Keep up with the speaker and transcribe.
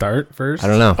start first? I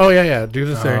don't know. Oh, yeah. Do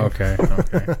the thing. Okay.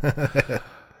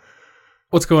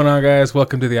 What's going on, guys?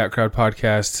 Welcome to the Outcrowd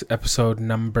Podcast, episode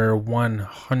number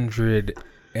 110.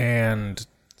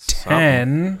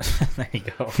 There you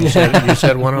go. You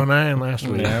said 109 last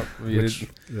week. Yep.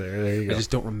 There you go. I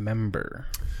just don't remember.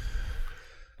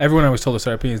 Everyone always told us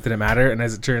our opinions didn't matter, and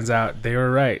as it turns out, they were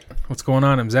right. What's going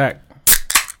on? I'm Zach.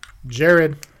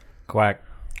 Jared. Quack.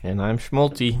 And I'm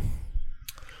Schmulty.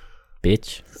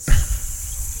 Bitch.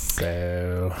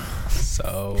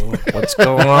 So What's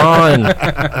going on?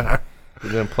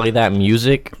 We're going to play that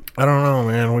music? I don't know,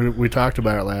 man. We talked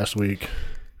about it last week.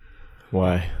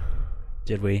 Why?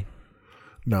 Did we?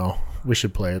 No, we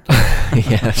should play it.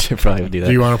 Yeah, I should probably do that.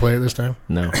 Do you want to play it this time?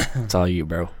 No, it's all you,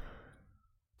 bro.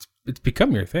 it's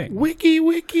become your thing. Wiki.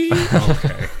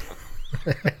 Okay.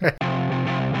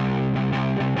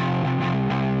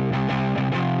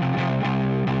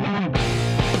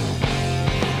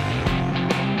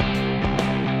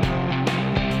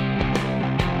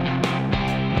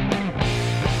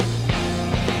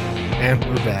 And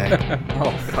we're back. Oh,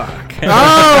 fuck.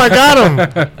 Oh, I got him.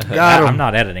 Got him. I'm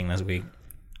not editing this week.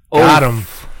 Got him.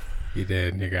 You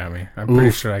did. You got me. I'm pretty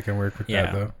Oof. sure I can work with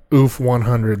Yeah. that, though. Oof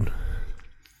 100.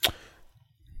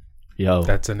 Yo.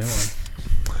 That's a new one.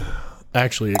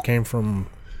 Actually, it came from,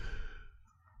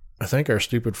 I think, our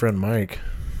stupid friend Mike.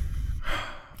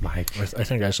 Mike. I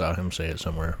think I saw him say it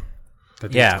somewhere. That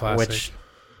dude's Yeah, classic. which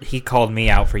he called me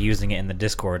out for using it in the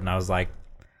Discord, and I was like,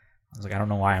 I don't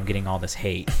know why I'm getting all this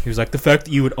hate. He was like, the fact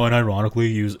that you would unironically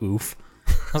use oof.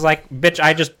 I was like, bitch,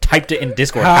 I just typed it in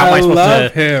Discord. How am I supposed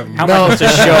love to? him. How am I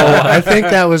supposed to show? I think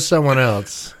that was someone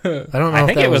else. I don't know. I if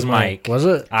think that it was Mike. Was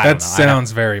it? I don't That know.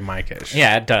 sounds very Mike-ish.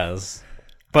 Yeah, it does.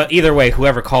 But either way,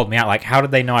 whoever called me out, like, how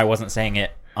did they know I wasn't saying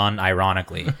it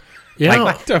unironically? You know,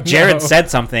 Like, don't Jared know. said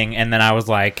something, and then I was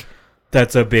like,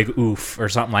 that's a big oof, or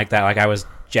something like that. Like, I was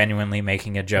genuinely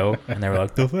making a joke, and they were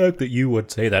like, the fact that you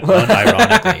would say that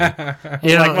unironically.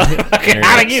 you know,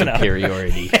 How do you know?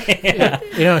 Superiority.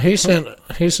 you know, he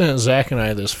sent Zach and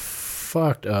I this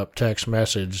fucked up text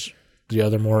message the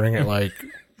other morning at like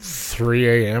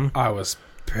 3 a.m. I was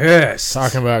pissed.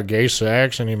 talking about gay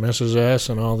sex and he misses us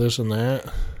and all this and that.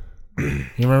 You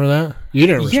remember that? You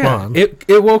didn't respond. Yeah,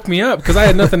 it woke me up because I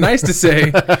had nothing nice to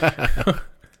say.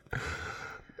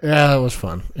 Yeah, that was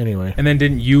fun. Anyway, And then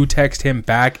didn't you text him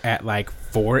back at like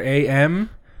 4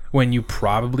 a.m. when you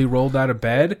probably rolled out of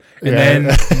bed? And then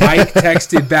Mike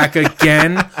texted back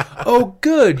again. Oh,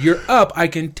 good. You're up. I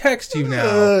can text you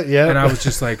now. yeah. And I was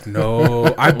just like,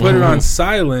 no. I put it on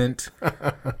silent.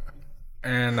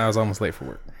 And I was almost late for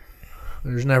work.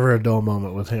 There's never a dull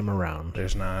moment with him around.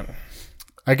 There's not.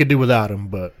 I could do without him,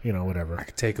 but I whatever.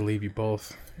 could take or leave you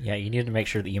both. Yeah, you need to make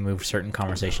sure that you move certain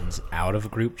conversations out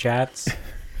of group chats.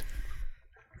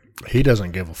 He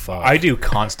doesn't give a fuck. I do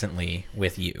constantly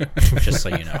with you, just so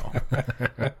you know.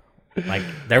 Like,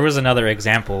 there was another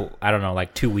example, I don't know,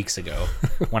 like 2 weeks ago,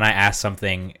 when I asked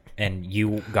something and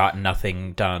you got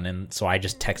nothing done, and so I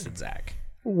just texted Zach.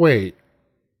 Wait.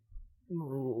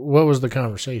 What was the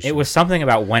conversation? It was something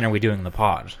about when are we doing the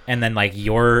pod, and then like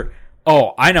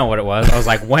I know what it was. I was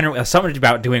like, something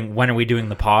about when are we doing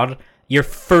the pod? Your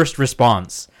first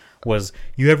response was,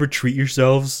 you ever treat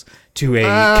yourselves to a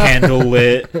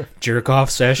candlelit jerk-off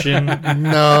session?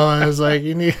 No, I was like,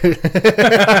 you need...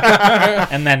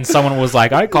 And then someone was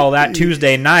like, I call that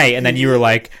Tuesday night. And then you were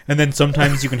like, and then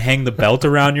sometimes you can hang the belt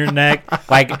around your neck.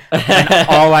 Like, and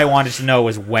all I wanted to know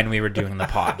was when we were doing the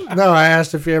pod. No, I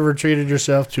asked if you ever treated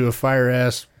yourself to a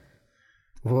fire-ass...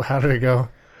 Well, how did it go?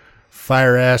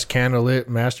 Fire-ass candlelit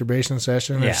masturbation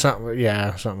session? Yeah. Or something.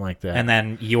 Yeah, something like that. And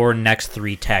then your next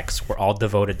 3 texts were all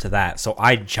devoted to that. So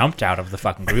I jumped out of the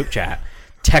fucking group chat,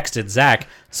 texted Zach,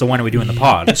 so when are we doing the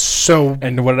pod? So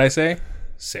And what did I say?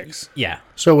 6. Yeah.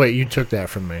 wait, you took that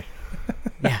from me.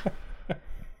 Yeah.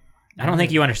 I don't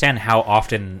think you understand how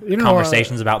often You know,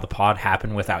 conversations about the pod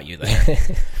happen without you there.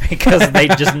 Because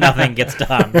nothing gets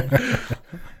done.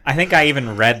 I think I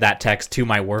even read that text to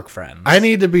my work friends. I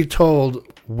need to be told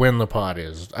when the pod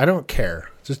is. I don't care.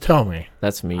 Just tell me.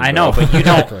 That's me. I bro. know, but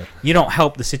Exactly. you don't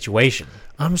help the situation.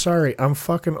 I'm sorry. I'm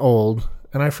fucking old,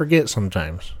 and I forget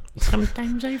sometimes.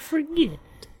 Sometimes I forget.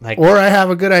 Like, Or I have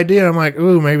a good idea. I'm like,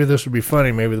 ooh, maybe this would be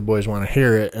funny. Maybe the boys want to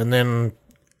hear it. And then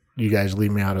you guys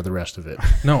leave me out of the rest of it.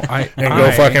 No, And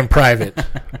go fucking private.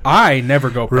 I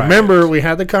never go private. Remember, we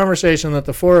had the conversation that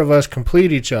the 4 of us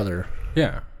complete each other.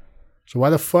 Yeah. So why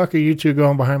the fuck are you two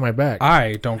going behind my back?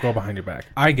 I don't go behind your back.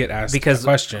 I get asked Because a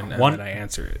question and one- then I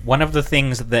answer it. one of the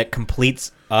things that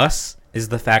completes us is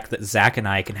the fact that Zach and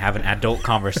I can have an adult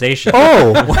conversation.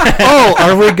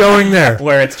 Are we going there?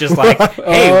 Where it's just like,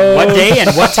 hey, what day and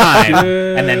what time?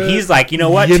 And then he's like, you know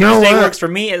what? Tuesday works for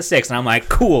me at 6. And I'm like,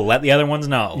 cool, let the other ones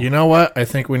know. You know what? I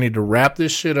think we need to wrap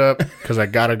this shit up because I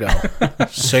gotta go.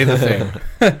 Say the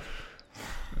thing.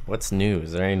 What's new?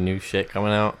 Is there any new shit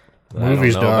coming out?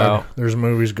 Movies, dog. There's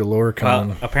movies galore coming.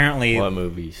 Well, apparently, what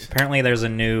movies? Apparently, there's a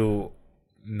new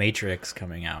Matrix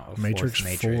coming out. Matrix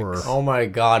 4. Oh my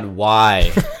god,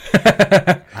 why?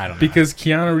 I don't know. Because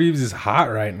Keanu Reeves is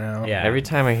hot right now. Yeah. Every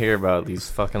time I hear about these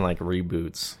fucking like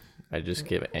reboots, I just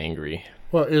get angry.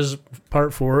 Well, is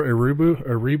part 4 a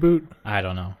reboot? I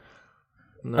don't know.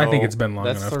 No, I think it's been long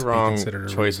enough That's to the be wrong considered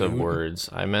a choice of reboot. words.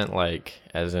 I meant like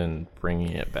as in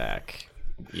bringing it back,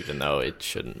 even though it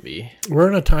shouldn't be. We're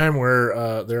in a time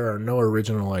where there are no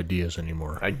original ideas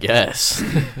anymore. I guess.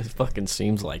 It fucking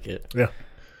seems like it. Yeah.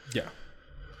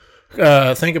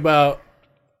 Yeah. Think about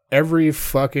every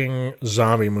fucking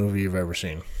zombie movie you've ever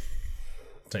seen.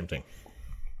 Same thing.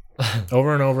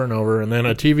 Over and over and over. And then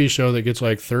a TV show that gets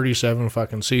like 37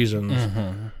 fucking seasons.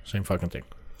 Mm-hmm. Same fucking thing.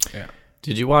 Yeah.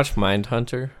 Did you watch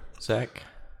Mindhunter, Zach?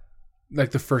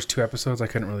 Like the first 2 episodes, I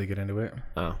couldn't really get into it.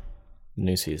 Oh.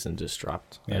 New season just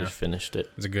dropped. I Yeah. just finished it.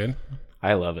 Is it good?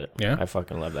 I love it. Yeah? I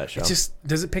fucking love that show. It just,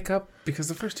 does it pick up? Because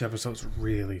the first 2 episodes were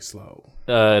really slow.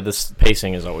 This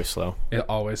pacing is always slow. It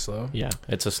always slow. Yeah,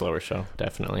 it's a slower show,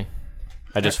 definitely.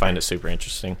 I just find it super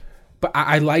interesting. But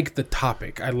I like the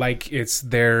topic. I like it's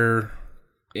they're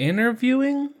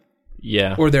interviewing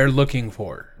Yeah. or they're looking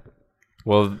for.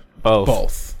 Well, both.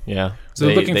 Both. Yeah. So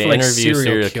they're looking they for, like, interview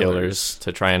serial killers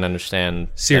to try and understand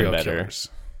Serial them better killers.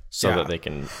 so Yeah. that they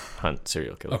can hunt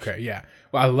serial killers. Okay, yeah.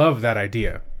 Well, I love that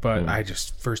idea, but I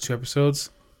just first 2 episodes,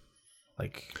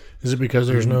 like Is it because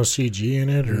there's no CG in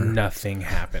it, or nothing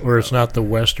happened. or it's not the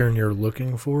Western you're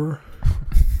looking for?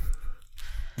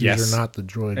 Yes. These are not the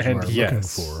droids you And are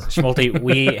yes. looking for. Schmulty,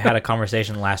 we had a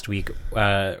conversation last week.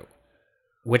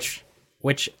 Which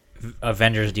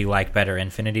Avengers do you like better,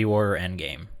 Infinity War or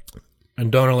Endgame?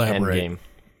 And don't elaborate. Endgame.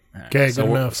 Okay, so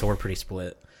good we're, enough. So we're pretty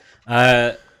split.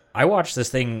 I watched this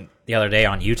thing the other day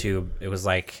on YouTube. It was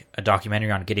like a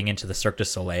documentary on getting into the Cirque du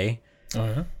Soleil.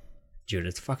 Uh-huh. Dude,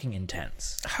 it's fucking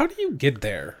intense. How do you get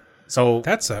there? So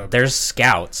There's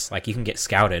scouts. Like, you can get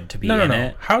scouted to be no.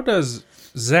 it. How does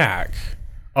Zach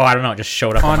Oh, I don't know. It just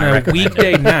showed up on on my a recommended.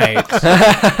 weekday night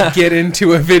get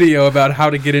into a video about how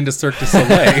to get into Cirque du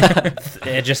Soleil?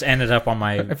 It just ended up on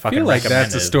my I fucking feel like that's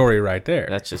recommended. a story right there.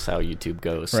 That's just how YouTube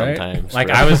goes Right? sometimes. Like,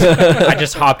 bro. I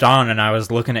just hopped on and I was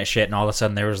looking at shit, and all of a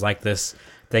sudden there was like this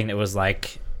thing that was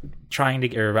like trying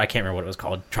to, or I can't remember what it was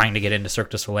called, trying to get into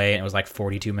Cirque du Soleil, and it was like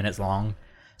 42 minutes long.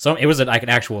 So it was like an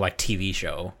actual like TV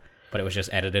show, but it was just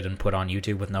edited and put on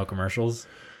YouTube with no commercials.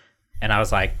 And I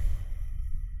was like,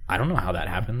 I don't know how that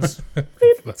happens.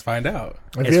 Let's find out.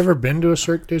 Have you ever been to a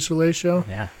Cirque du Soleil show?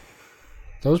 Yeah.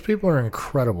 Those people are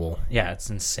incredible. Yeah, it's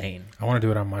insane. I want to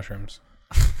do it on mushrooms,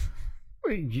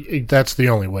 That's the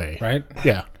only way. right?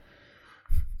 Yeah.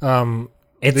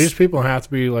 It's These people have to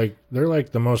be like, they're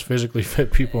like the most physically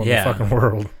fit people in Yeah. the fucking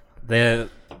world. the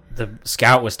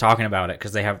scout was talking about it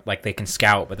because they have like they can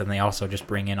scout, but then they also just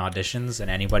bring in auditions, and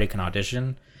anybody can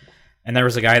audition. And there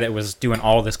was a guy that was doing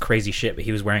all this crazy shit, but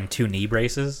he was wearing 2 knee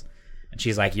braces. And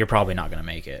she's like, you're probably not going to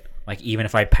make it. Like, even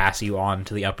if I pass you on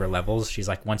to the upper levels, she's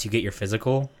like, once you get your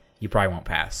physical, you probably won't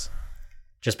pass.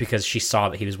 Just because she saw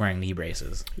that he was wearing knee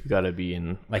braces. You gotta be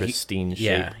in Like, pristine shape.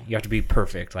 Yeah, you have to be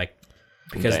perfect. Like,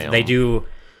 because Damn. they do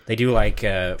like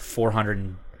 400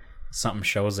 and something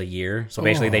shows a year. So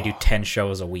basically they do 10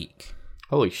 shows a week.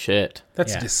 Holy shit.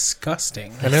 That's Yeah.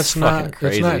 disgusting. And it's fucking not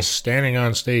crazy. it's not standing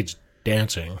on stage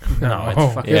dancing. No,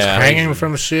 it's fucking It's Yeah. hanging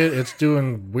from shit. It's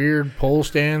doing weird pole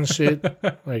stand shit.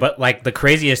 Like, But like the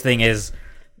craziest thing is,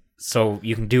 so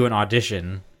you can do an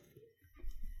audition.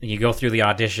 You go through the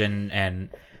audition, and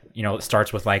you know it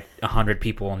starts with like 100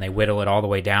 people, and they whittle it all the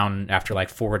way down after like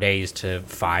 4 days to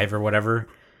 5 or whatever.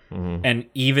 And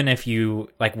even if you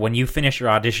like, when you finish your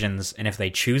auditions, and if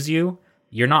they choose you,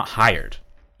 you're not hired.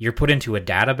 You're put into a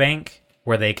data bank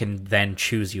where they can then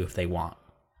choose you if they want.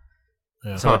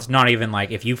 Yeah. So it's not even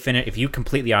like if you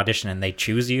complete the audition and they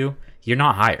choose you, you're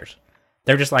not hired.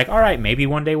 They're just like, all right, maybe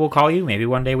one day we'll call you, maybe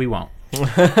one day we won't.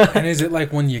 And is it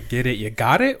like when you get it, you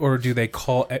got it? Or do they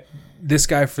call this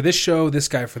guy for this show, this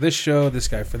guy for this show, this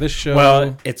guy for this show?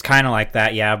 Well, it's kind of like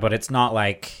that, yeah, but it's not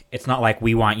like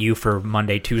we want you for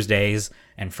Monday, Tuesdays,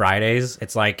 and Fridays.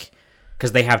 It's like,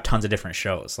 because they have tons of different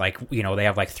shows. Like, you know, they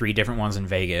have like 3 different ones in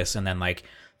Vegas, and then like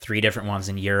 3 different ones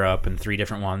in Europe, and 3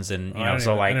 different ones in, you know,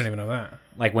 so like, I didn't even know that.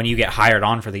 like when you get hired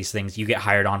on for these things, you get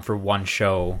hired on for one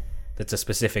show that's a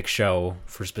specific show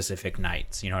for specific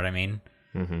nights. You know what I mean?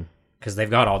 Because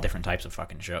they've got all different types of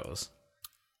fucking shows.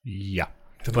 Yeah.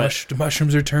 The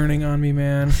mushrooms are turning on me,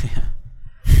 man.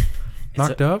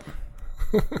 Knocked up?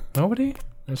 Nobody?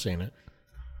 I've seen it.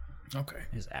 Okay.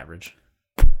 It's average.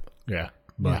 Yeah.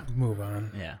 But Move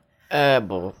on. Yeah.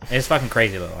 Bro. It's fucking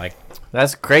crazy though. Like,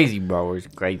 That's crazy, bro. It's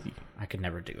crazy. I could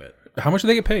never do it. How much do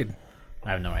they get paid? I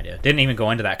have no idea. Didn't even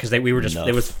go into that because we were just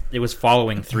Enough. it was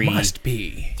following Must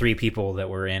be. three people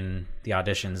that were in the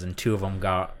auditions, and 2 of them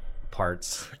got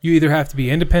parts. You either have to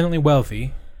be independently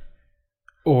wealthy,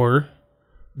 or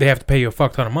they have to pay you a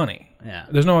fuck ton of money. Yeah.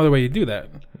 There's no other way you do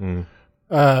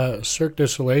that. Cirque du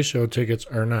Soleil show tickets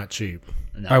are not cheap.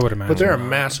 No. I would imagine. But they're a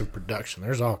massive production.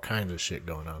 There's all kinds of shit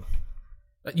going on.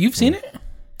 You've seen it?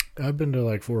 I've been to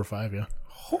like 4 or 5, yeah.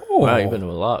 Oh Wow, you've been to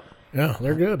a lot. Yeah,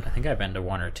 they're good. I think I've been to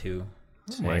 1 or 2.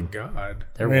 Oh my god.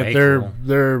 They're I mean, way they're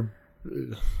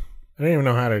cool. I don't even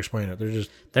know how to explain it. They're just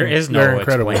There is they're no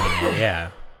incredible. explaining it.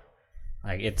 Yeah.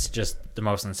 Like, it's just the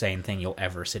most insane thing you'll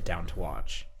ever sit down to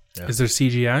watch. Yeah. Is there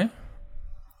CGI?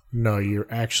 No, you're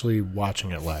actually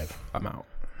watching it live. I'm out.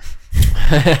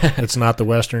 It's not the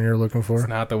Western you're looking for. It's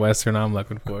not the Western I'm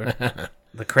looking for.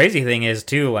 The crazy thing is,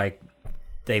 too, like,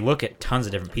 they look at tons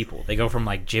of different people. They go from,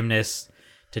 like, gymnasts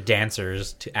to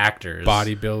dancers to actors.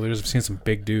 Bodybuilders. I've seen some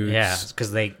big dudes. Yeah,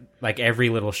 because they, like, every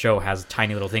little show has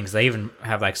tiny little things. They even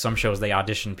have, like, some shows they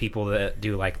audition people that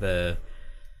do, like the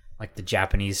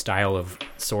Japanese style of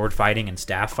sword fighting and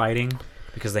staff fighting,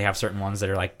 because they have certain ones that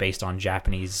are, like, based on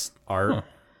Japanese art. Huh.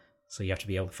 So you have to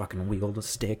be able to fucking wield a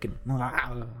stick and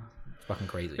it's fucking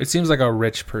crazy. It seems like a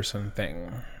rich person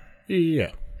thing.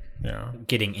 Yeah. Yeah.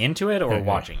 Getting into it or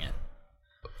watching it?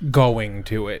 Going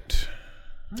to it.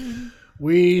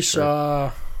 We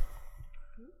saw,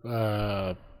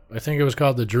 I think it was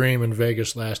called The Dream in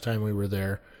Vegas last time we were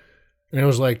there. And it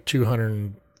was like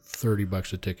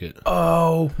 $230 a ticket.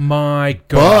 Oh my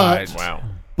god. But- Wow.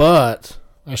 But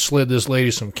I slid this lady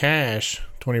some cash,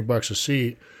 $20 a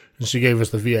seat, and she gave us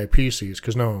the VIP seats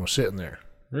because no one was sitting there.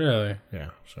 Really? Yeah,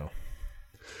 so.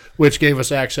 Which gave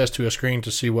us access to a screen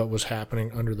to see what was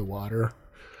happening under the water.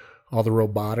 All the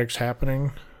robotics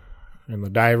happening. And the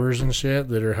divers and shit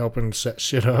that are helping set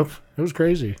shit up. It was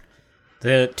crazy.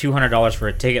 The $200 for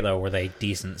a ticket, though, were they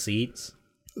decent seats?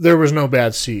 There was no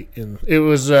bad seat. It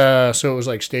was so it was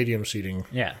like stadium seating.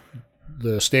 Yeah.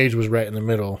 The stage was right in the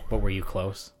middle. But were you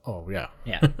close? Oh, yeah.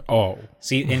 Yeah. Oh.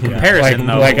 See, in comparison,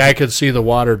 though... Like I could see the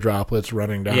water droplets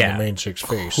running down Yeah. the main chick's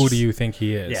face. Who do you think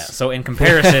he is? Yeah, so in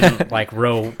comparison, like,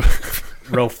 row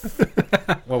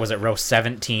what was it, row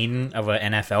 17 of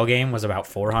an NFL game was about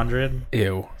 400.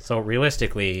 Ew. So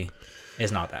realistically,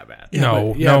 it's not that bad.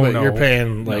 No, but no. you're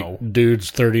paying like No.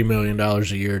 dudes $30 million a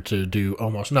year to do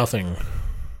almost nothing.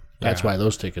 That's Yeah. why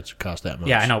those tickets cost that much.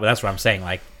 Yeah, I know, but that's what I'm saying.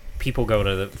 Like, people go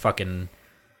to the fucking,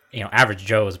 average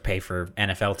Joes pay for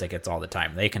NFL tickets all the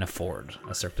time. They can afford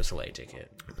a Cirque du Soleil ticket.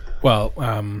 Well,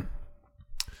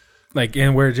 like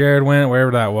in where Jared went,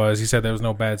 wherever that was, he said there was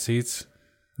no bad seats.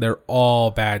 They're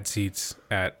all bad seats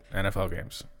at NFL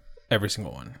games. Every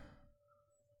single one.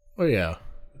 Oh yeah.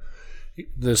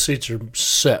 The seats are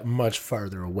set much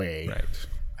farther away. Right.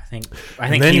 I think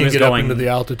And then he you was get going. up into the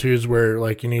altitudes where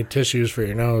like you need tissues for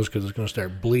your nose because it's going to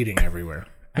start bleeding everywhere.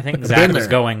 I think been Zach was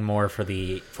there. going more for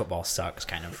the football sucks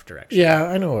kind of direction. Yeah,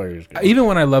 I know where you're going. Even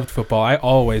when I loved football, I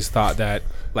always thought that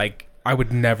like I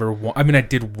would never want. I mean, I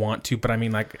did want to, but I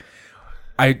mean, like,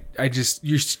 I just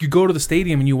you go to the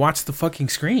stadium and you watch the fucking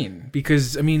screen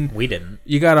because I mean, We didn't.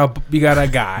 you got a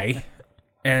guy,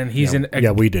 and he's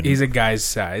we didn't. He's a guy's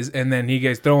size, and then he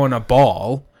gets throwing a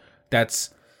ball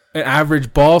that's an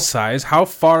average ball size. How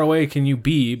far away can you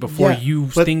be before Yeah,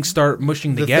 but things start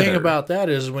mushing The together? thing about that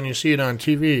is when you see it on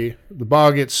TV, the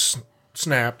ball gets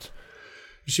snapped.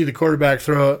 You see the quarterback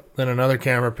throw it, then another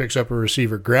camera picks up a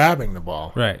receiver grabbing the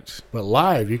ball. right. But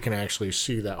live, you can actually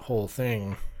see that whole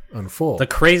thing unfold. The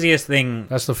craziest thing.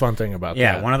 That's the fun thing about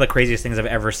Yeah, that. one of the craziest things I've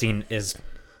ever seen is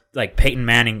like Peyton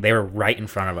Manning. They were right in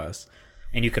front of us,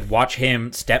 and you could watch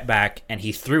him step back, and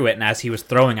he threw it. And as he was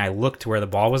throwing, I looked to where the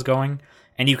ball was going,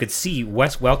 and you could see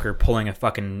Wes Welker pulling a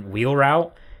fucking wheel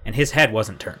route, and his head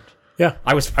wasn't turned. Yeah.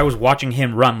 I was watching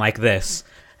him run like this,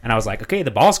 and I was like, okay,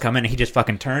 the ball's coming, and he just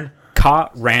fucking turned,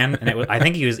 caught, ran, and I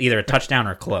think he was either a touchdown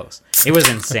or close. It was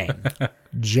insane.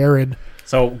 Jared.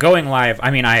 So going live,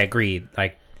 I mean, I agree.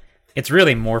 Like, it's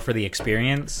really more for the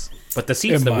experience, but the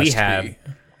seats It that we must had, be.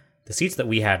 the seats that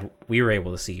we had, we were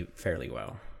able to see fairly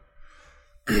well.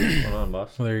 Hold on,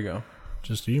 boss. Well, there you go.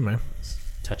 Just you, man.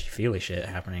 Touchy-feely shit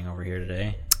happening over here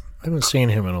today. I haven't seen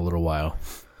him in a little while.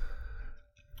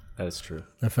 That is true.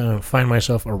 I find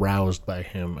myself aroused by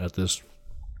him at this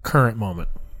current moment.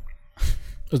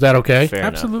 Is that okay? Fair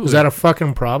enough. Absolutely. Is that a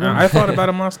fucking problem? I thought about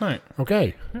him last night.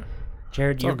 Okay.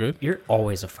 Jared, all you're good. You're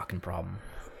always a fucking problem.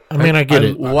 I mean, I get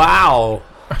it. Wow.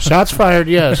 Shots fired,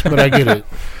 yes, but I get it.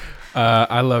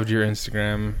 I loved your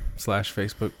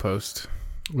Instagram/Facebook post.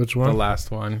 Which The one?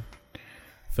 last one.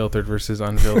 Filtered versus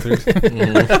unfiltered.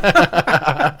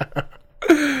 That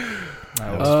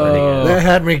was pretty good. That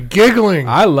had me giggling.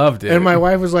 I loved it. And my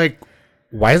wife was like,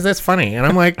 "Why is this funny?" And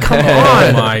I'm like, "Come on,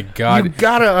 Oh my god. you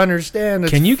gotta understand."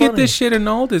 It's Can you get funny. this shit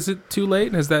annulled? Is it too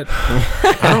late? Is that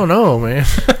I don't know, man.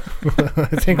 I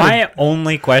think My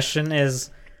only question is,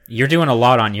 you're doing a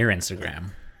lot on your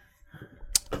Instagram.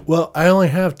 well, I only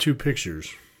have 2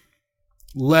 pictures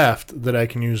left that I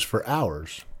can use for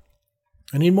hours.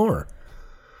 I need more.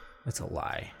 That's a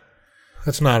lie.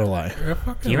 That's not a lie.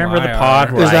 Do you remember the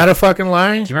pod where Is that a fucking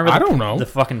lie? Do you remember? I don't know. The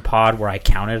fucking pod where I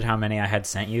counted how many I had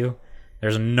sent you.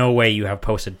 There's no way you have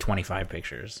posted 25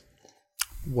 pictures.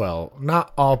 Well,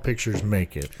 not all pictures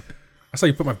make it. I saw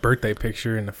you put my birthday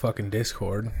picture in the fucking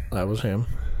Discord. That was him.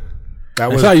 That I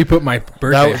was saw you put my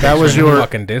birthday that picture was in the your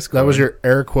fucking Discord. that was your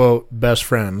air quote best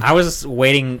friend. I was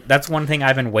waiting. That's one thing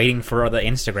I've been waiting for the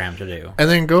Instagram to do. And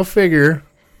then go figure,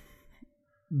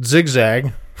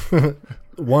 Zigzag,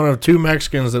 one of 2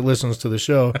 Mexicans that listens to the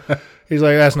show, he's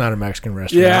like, "That's not a Mexican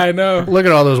restaurant." Yeah, I know. Look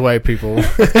at all those white people. I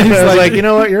was like, you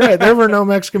know what? You're right. There were no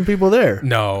Mexican people there.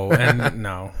 No, and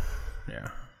no. Yeah.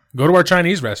 Go to our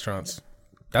Chinese restaurants.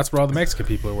 That's where all the Mexican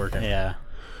people are working. Yeah.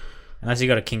 Unless you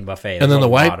go to King Buffet. And then there's the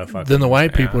a lot of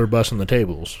white, fucking- people are busting the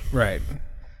tables. Right.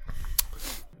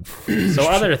 So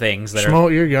other things that are.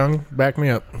 Schmo, you're young. Back me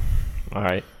up. All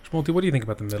right. Schmolty, what do you think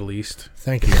about the Middle East?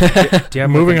 Thank you. Do you have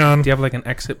Moving like on. Do you have like an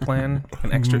exit plan,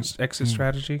 an exit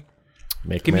strategy?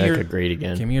 Make Give me America your- great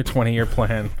again. Give me your 20-year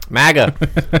plan. MAGA.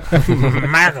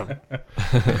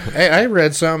 Hey, I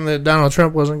read something that Donald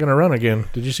Trump wasn't going to run again.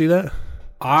 Did you see that?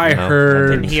 I No, heard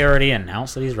Didn't he already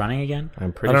announce that he's running again?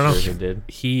 I'm pretty I don't sure know. he did.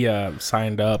 he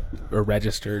signed up or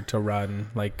registered to run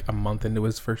like a month into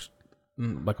his first,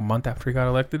 like a month after he got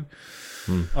elected.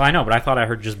 Oh, I know, but I thought I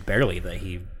heard just barely that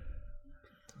he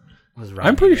was running.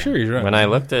 I'm pretty again. sure he's running. When I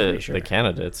looked Pretty at sure. the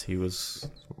candidates, he was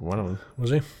one of them. Was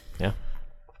he? Yeah.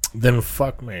 Then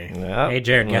fuck me. Yeah. Hey,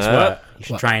 Jared, guess Yeah. what? You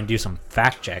should try and do some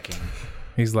fact checking.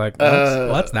 He's like,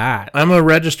 what's that? I'm a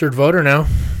registered voter now.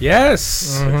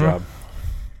 Yes. Good job.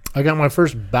 I got my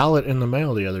first ballot in the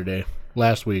mail the other day,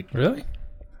 last week. Really?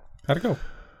 How'd it go?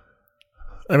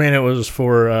 I mean, it was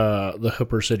for the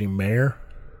Hooper City mayor.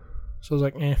 So I was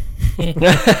like,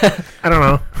 I don't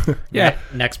know. Yeah.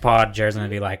 Next pod, Jared's going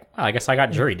to be like, well, I guess I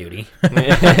got jury duty.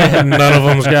 None of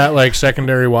them's got like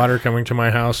secondary water coming to my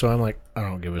house, so I'm like, I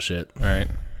don't give a shit. All right.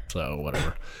 So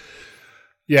whatever.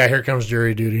 Yeah, here comes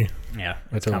jury duty. Yeah,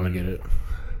 I it's totally coming. get it.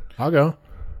 I'll go.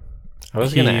 I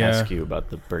was going to He, ask you about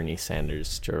the Bernie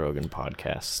Sanders Joe Rogan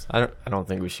podcast. I don't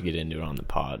think we should get into it on the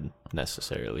pod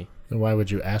necessarily, Then why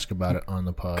would you ask about it on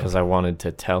the pod? because I wanted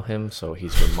to tell him so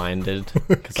he's reminded,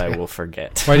 because I will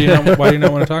forget. Why do you not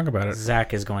want to talk about it?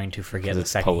 Zach is going to forget 'Cause the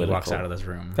it's second he walks political. out of this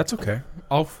room. That's okay.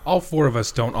 All 4 of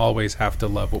us don't always have to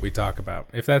love what we talk about.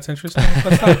 If that's interesting,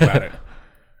 let's talk about it.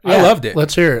 I Yeah, loved it.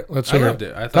 Let's hear it. Let's I hear loved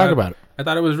it. I Talk thought, about it. I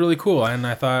thought it was really cool, and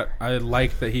I thought I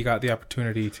liked that he got the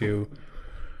opportunity to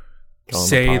Go on the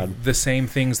say pod. the same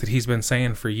things that he's been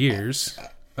saying for years.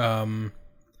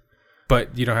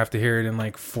 But you don't have to hear it in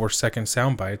like 4-second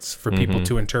sound bites for people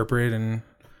to interpret and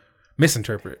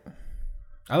misinterpret.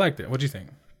 I liked it. What do you think?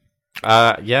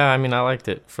 Yeah, I mean, I liked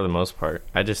it for the most part.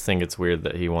 I just think it's weird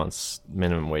that he wants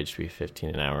minimum wage to be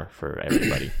 $15 an hour for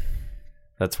everybody.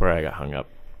 That's where I got hung up.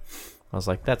 I was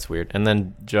like, that's weird. And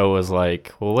then Joe was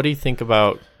like, well, what do you think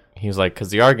about... He was like, because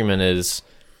the argument is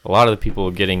a lot of the people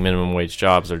getting minimum wage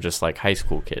jobs are just like high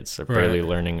school kids. They're barely Right.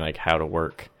 learning like how to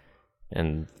work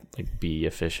and like be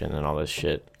efficient and all this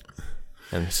shit.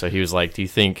 And so he was like, do you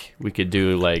think we could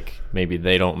do like maybe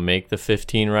they don't make the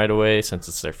 15 right away since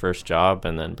it's their first job?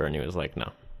 And then Bernie was like,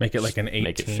 no. Make it like an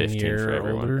Make it 15 for 18-year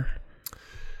everyone. older.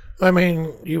 I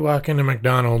mean, you walk into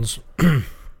McDonald's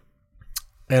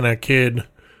and a kid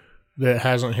that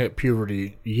hasn't hit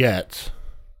puberty yet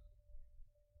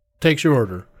takes your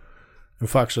order and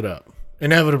fucks it up.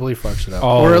 Inevitably fucks it up.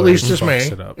 Or at least Always just me.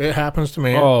 fucks it up. It happens to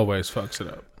me. Always fucks it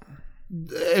up.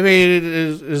 I mean,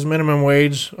 is minimum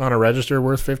wage on a register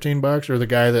worth $15, or the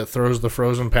guy that throws the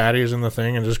frozen patties in the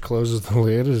thing and just closes the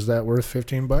lid, is that worth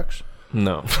 $15?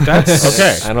 No. That's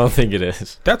Okay. I don't think it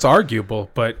is. That's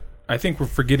arguable, but I think we're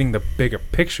forgetting the bigger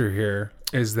picture here.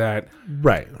 Is that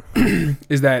Right.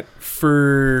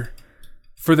 for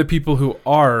the people who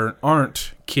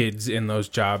aren't kids in those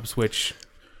jobs, which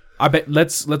I bet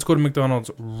let's go to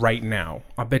McDonald's right now.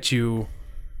 I bet you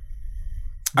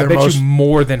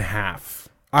more than half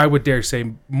I would dare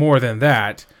say more than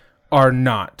that, are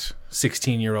not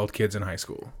 16-year-old kids in high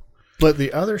school. But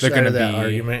the other They're side gonna of that be-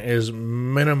 argument is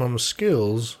minimum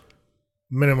skills,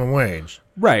 minimum wage.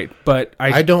 Right, but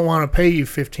I don't want to pay you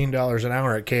 $15 an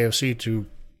hour at KFC to,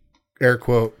 air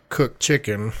quote, cook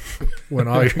chicken when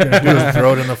all you're going to do is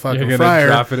throw it in the fucking you're fryer.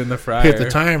 drop it in the fryer. Hit the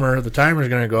timer's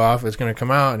going to go off, it's going to come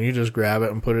out, and you just grab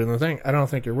it and put it in the thing. I don't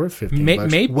think you're worth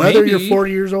 $15. Whether you're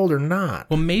 40 years old or not.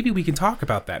 Well, maybe we can talk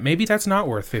about that. Maybe that's not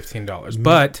worth $15,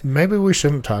 but Maybe we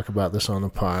shouldn't talk about this on the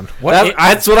pod.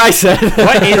 That's what I said.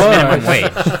 What is minimum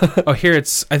wage? oh, here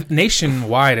it's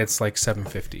nationwide. It's like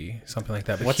 $7.50, something like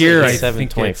that. But What's here it? I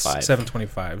think it's $7.25.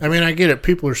 $7.25. I mean, I get it.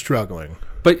 People are struggling.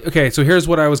 But okay, so here's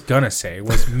what I was gonna say: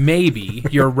 was maybe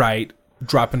you're right.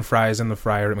 Dropping fries in the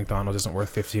fryer at McDonald's isn't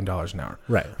worth $15 an hour.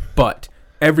 Right. But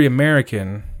every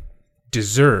American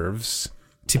deserves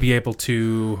to be able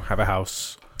to have a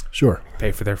house, Sure.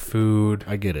 pay for their food,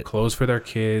 I get it. clothes for their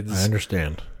kids. I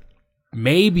understand.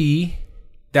 Maybe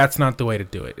that's not the way to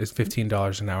do it. Is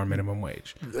 $15 an hour minimum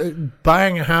wage?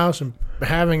 Buying a house and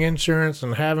having insurance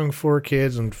and having 4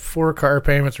 kids and 4 car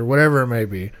payments or whatever it may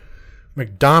be,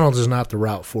 McDonald's is not the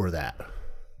route for that.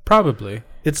 Probably.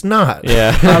 It's not.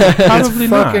 Yeah. Probably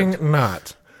It's not. fucking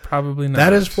not. Probably not.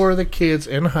 That is for the kids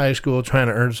in high school trying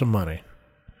to earn some money.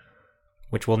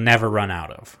 Which we'll never run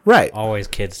out of. Right. Always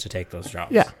kids to take those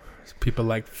jobs. Yeah. people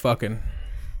like fucking.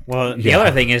 Well, the Yeah.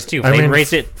 other thing is, too, if I they mean,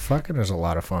 raise it... Fucking is a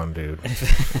lot of fun, dude.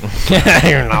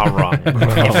 You're not wrong.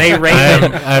 If they raise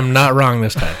it... I'm not wrong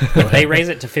this time. If they raise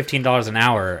it to $15 an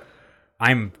hour,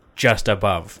 I'm just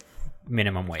above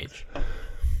minimum wage.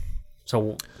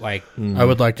 So, like, I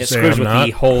would like to it say screws I'm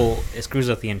with not. it screws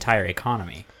with the entire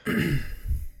economy.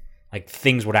 Like,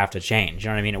 things would have to change. You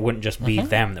know what I mean? It wouldn't just be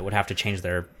them that would have to change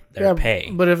their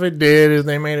pay. But if it did, if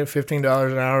they made it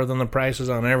 $15 an hour, then the prices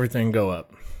on everything go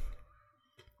up.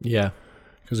 Yeah.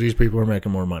 Because these people are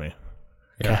making more money.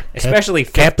 Yeah. Especially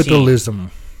 15.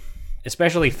 Capitalism.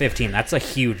 Especially 15. That's a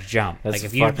huge jump. That's like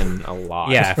if you, fucking a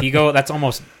lot. yeah, if you go, that's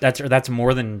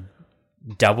more than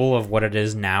double of what it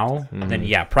is now. Then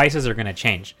yeah, prices are going to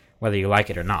change whether you like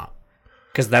it or not.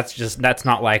 Because that's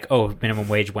not like, oh, minimum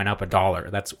wage went up $1.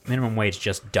 That's minimum wage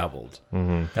just doubled.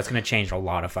 That's going to change a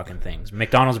lot of fucking things.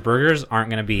 McDonald's burgers aren't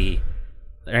going to be.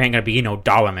 There ain't gonna be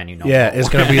dollar menu. No Yeah, more. it's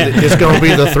gonna be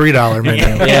the $3 menu.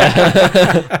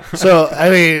 Yeah. So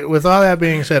I mean, with all that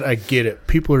being said, I get it.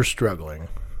 People are struggling.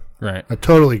 Right. I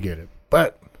totally get it.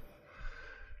 But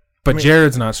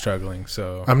Jared's not struggling,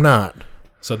 so I'm not.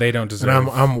 so they don't deserve. And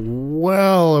I'm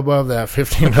well above that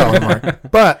 $15 mark.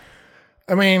 But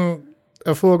I mean,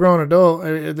 a full-grown adult,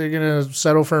 they're gonna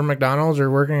settle for McDonald's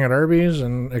or working at Arby's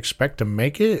and expect to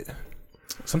make it.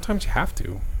 Sometimes you have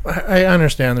to. I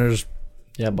understand there's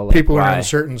Yeah, but like, people are why? in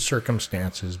certain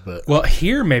circumstances, but Well,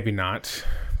 here maybe not,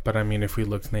 but I mean, if we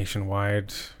looked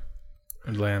nationwide,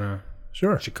 Atlanta,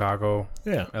 sure, Chicago,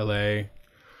 yeah, LA,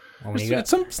 Well, when you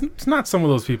got- it's not some of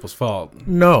those people's fault.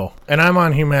 no. And I'm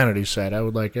on humanity's side. I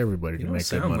would like everybody to You don't make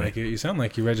their sound money. like it. You sound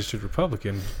like you registered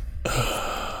Republican.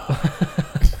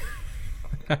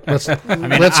 Let's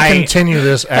I- continue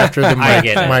this after the I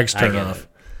get it. mics I turn get off.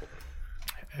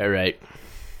 All right.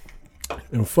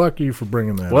 And fuck you for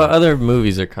bringing that What up. other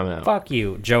movies are coming out? fuck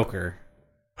you, Joker.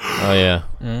 Oh yeah.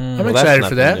 I'm Well, excited that's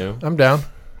for that. nothing new. I'm down.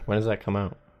 When does that come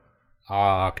out?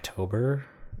 October.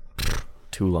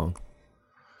 Too long.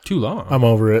 Too long. I'm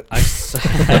over it. October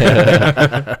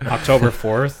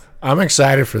 4th. I'm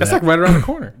excited for That's that. like right around the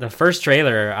corner. The first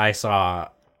trailer I saw,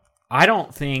 I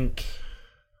don't think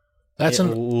That's it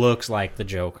an looks like the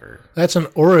Joker. that's an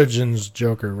origins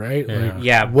Joker, right? Yeah. Like,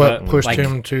 Yeah, what but, pushed like,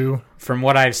 him to? From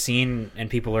what I've seen, and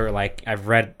people are like, I've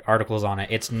read articles on it.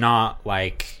 It's not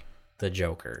like the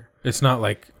Joker. It's not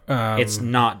like It's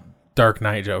not, Dark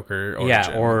Knight Joker.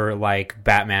 Origin. or like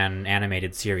Batman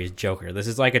animated series Joker. This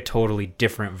is like a totally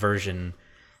different version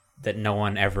that no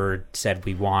one ever said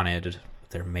we wanted.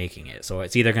 They're making it, so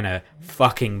it's either gonna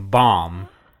fucking bomb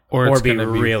or it's be gonna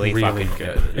really fucking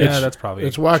good. Yeah, It's- that's probably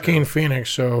It's Joaquin Phoenix,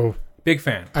 so big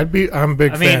fan. I'm a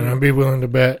big I fan. mean- I'd be willing to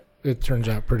bet it turns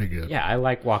out pretty good. Yeah, I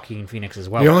like Joaquin Phoenix as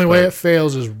well. The only way but it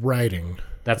fails is writing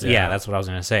that's what I was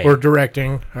gonna say. or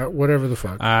directing, whatever the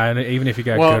fuck. And even if you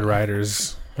got Well, good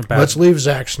writers, Let's leave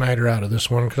Zack Snyder out of this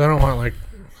one because I don't want like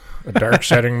a dark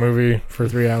setting movie for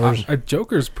 3 hours. a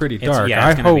Joker's pretty It's- dark. yeah,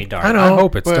 it's I gonna be hope. dark. I know. I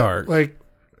hope it's but, dark. Like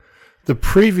the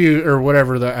preview or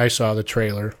whatever that I saw, the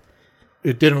trailer,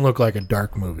 it didn't look like a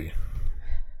dark movie.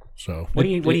 So what do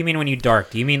you mean when you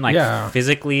dark? Do you mean like Yeah.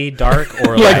 physically dark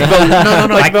or like like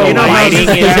no, like the you know lighting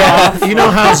is how, off? you know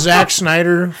how Zack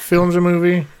Snyder films a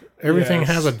movie? Everything Yes.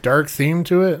 has a dark theme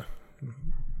to it.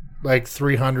 like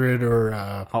 300 or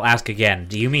I'll ask again.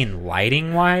 Do you mean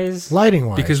lighting wise? lighting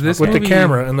wise? Because this with movie- the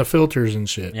camera and the filters and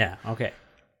shit. Yeah. Okay.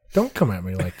 Don't come at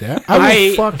me like that.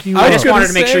 I will fuck you I up. just wanted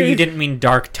to make sure say- you didn't mean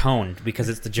dark toned because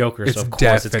it's the Joker, It's so of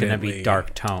course it's going to be definitely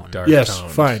dark toned. Dark Yes,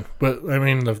 tones. fine. But I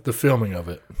mean the filming of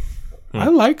it. I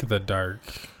like the dark.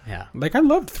 Yeah. Like, I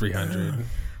loved 300.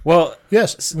 Well,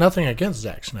 Yes, nothing against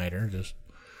Zack Snyder. Just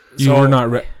You were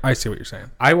not... I see what you're saying.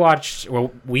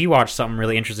 we watched something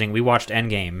really interesting. We watched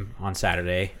Endgame on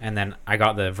Saturday, and then I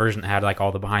got the version that had like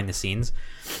all the behind the scenes.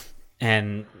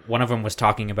 And one of them was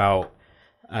talking about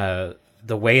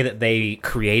the way that they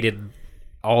created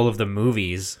all of the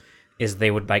movies is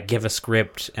they would like give a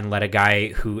script and let a guy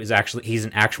who is he's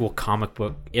an actual comic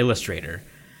book illustrator.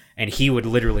 And he would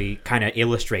literally kind of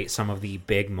illustrate some of the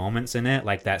big moments in it,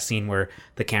 like that scene where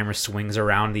the camera swings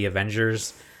around the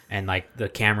Avengers and like the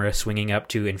camera swinging up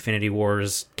to Infinity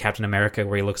War's Captain America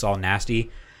where he looks all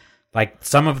nasty. Like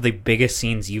some of the biggest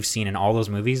scenes you've seen in all those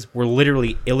movies were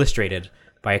literally illustrated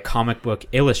by a comic book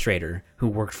illustrator who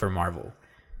worked for Marvel.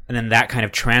 And then that kind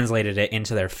of translated it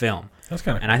into their film. That's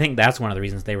kind of... And I think that's one of the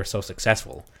reasons they were so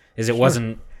successful, is it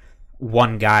wasn't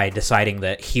one guy deciding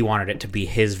that he wanted it to be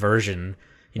his version.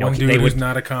 You know, One dude they who's would,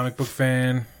 not a comic book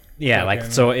fan. yeah, like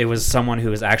fucking- so it was someone who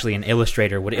was actually an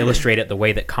illustrator would illustrate it the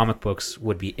way that comic books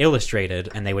would be illustrated,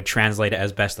 and they would translate it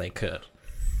as best they could.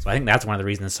 So I think that's one of the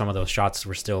reasons some of those shots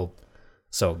were still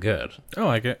so good. I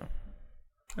like it. I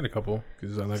had a couple.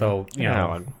 'Cause I like So it. you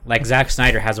know, like Zack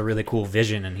Snyder has a really cool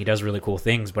vision and he does really cool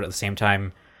things, but at the same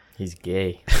time, He's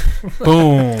gay.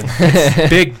 Boom.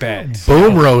 Big bet.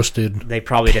 boom roasted. they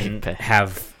probably didn't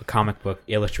have a comic book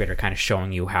illustrator kind of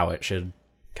showing you how it should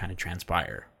kind of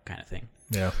transpire, kind of thing.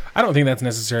 Yeah. I don't think that's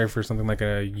necessary for something like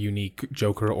a unique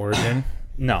Joker origin,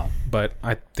 No. but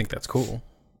I think that's cool.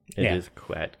 It Yeah. is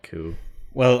quite cool.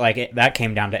 Well, like that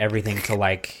came down to everything to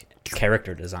like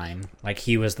character design. Like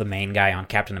he was the main guy on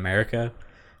Captain America,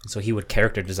 so he would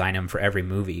character design him for every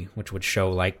movie, which would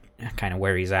show like kind of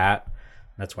where he's at.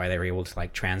 That's why they were able to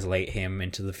like translate him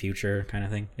into the future, kind of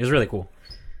thing. It was really cool.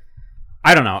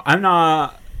 I don't know.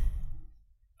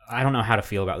 I don't know how to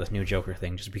feel about this new Joker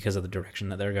thing, just because of the direction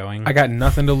that they're going. I got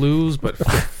nothing to lose but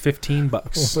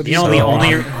 $15. You know, the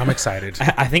only I'm excited.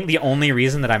 I think the only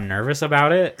reason that I'm nervous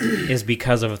about it is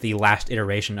because of the last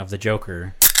iteration of the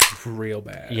Joker. Real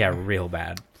bad. Yeah, real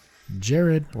bad.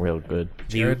 Jared. Real good.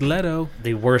 Jared Leto.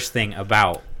 The worst thing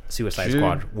about Suicide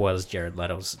Squad was Jared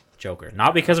Leto's Joker.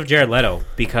 Not because of Jared Leto,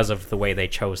 because of the way they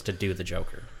chose to do the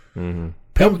Joker.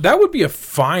 That would be a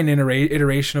fine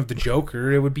iteration of the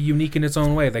Joker. It would be unique in its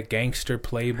own way. The gangster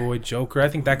playboy Joker. I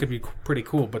think that could be pretty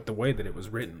cool, but the way that it was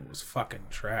written was fucking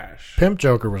trash. Pimp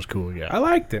Joker was cool, yeah. I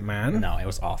liked it, man. No, it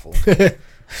was awful. It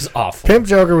was awful. Pimp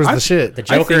Joker was the shit. The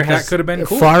I Joker think has that could have been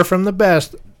cool. Far from the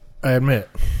best, I admit.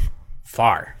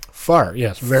 far. Far,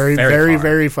 yes. Very, Very very, far.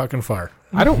 very fucking far.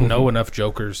 I don't know enough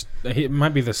Jokers. It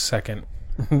might be the second,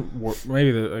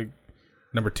 maybe the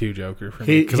number 2 Joker for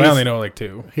me, because I he's- only know like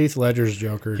 2. Heath Ledger's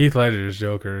Joker Heath Ledger's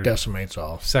Joker, decimates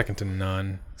all. second to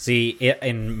none. See,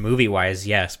 in movie-wise,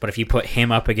 yes. But if you put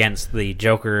him up against the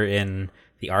Joker in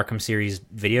the Arkham series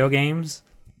video games,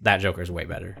 that Joker's way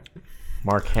better.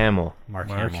 Mark Hamill. Mark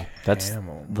Mark Hamill. That's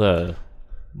Hamill. the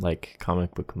like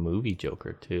comic book movie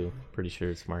Joker too. Pretty sure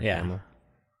it's Mark Yeah. Hamill.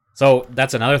 So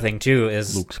that's another thing, too,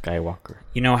 is Luke Skywalker.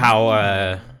 you know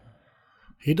how...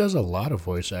 He does a lot of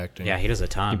voice acting. yeah, he does a He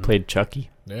ton. played Chucky.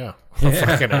 Yeah. A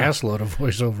fucking assload of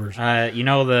voiceovers. You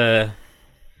know the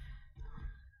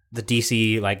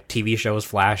DC like TV shows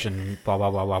Flash and blah blah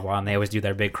blah blah blah, and they always do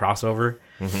their big crossover.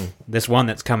 Mm-hmm. This one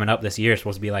that's coming up this year is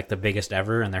supposed to be like the biggest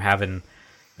ever, and they're having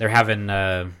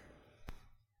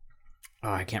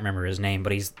I can't remember his name,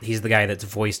 but he's the guy that's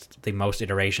voiced the most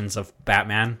iterations of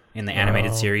Batman in the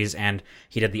animated series, and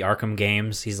he did the Arkham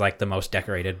games. He's like the most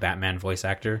decorated Batman voice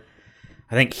actor.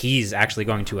 I think he's actually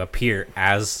going to appear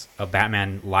as a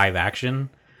Batman live action,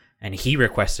 and he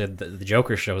requested that the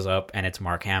Joker shows up, and it's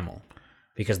Mark Hamill,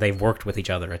 because they've worked with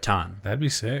each other a ton. That'd be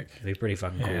sick. It'd be pretty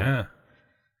fucking cool. Yeah.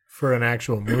 For an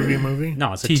actual movie?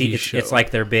 No, it's a TV it's, show. it's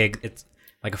like their big. It's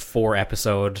like a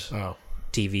 4-episode Oh.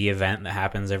 TV event that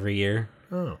happens every year,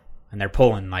 Oh. and they're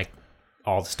pulling like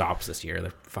all the stops this year.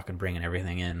 They're fucking bringing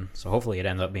everything in, so hopefully it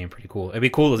ends up being pretty cool. It'd be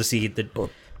cool to see the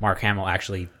Mark Hamill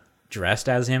actually dressed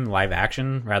as him live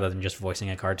action rather than just voicing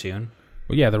a cartoon.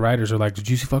 Well, yeah, the writers are like, did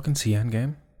you fucking see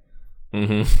Endgame?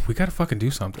 Mm-hmm. We gotta fucking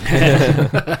do something.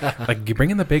 Like, you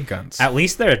bring in the big guns. At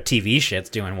least their TV shit's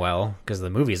doing well because the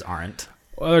movies aren't.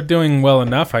 Well, they're doing well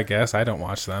enough, I guess. I don't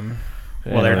watch them.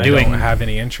 Well, they're I doing don't have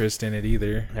any interest in it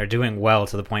either. they're doing well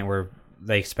to the point where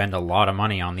they spend a lot of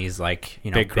money on these like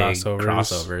big Big crossovers.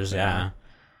 crossovers. Yeah. Yeah.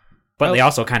 But they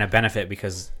also kind of benefit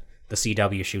because the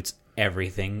CW shoots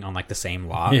everything on like the same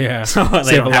lot. Yeah. So they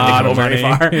Save don't a have lot to go of very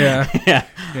money. far. Yeah.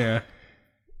 Yeah.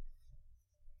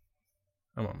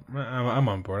 I'm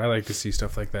on board. I like to see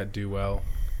stuff like that do well.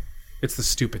 It's the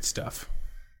stupid stuff.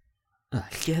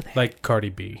 Like Cardi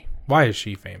B. Why is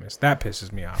she famous? That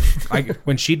pisses me off.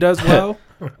 When she does well,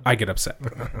 I get upset.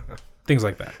 Things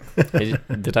like that. Hey,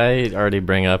 did I already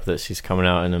bring up that she's coming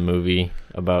out in a movie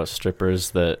about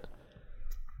strippers that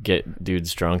get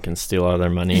dudes drunk and steal all their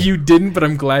money? You didn't, but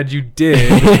I'm glad you did.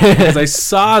 Because I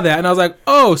saw that and I was like,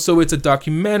 oh, so it's a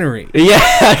documentary.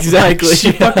 Yeah, exactly.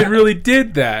 She fucking really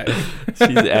did that.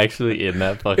 She's actually in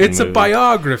that fucking It's movie. a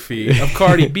biography of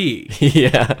Cardi B.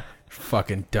 Yeah.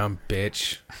 Fucking dumb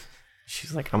bitch.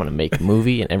 She's like, I'm going to make a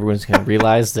movie and everyone's going to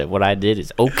realize that what I did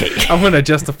is okay. I'm going to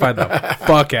justify the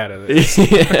fuck out of this.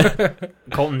 Yeah.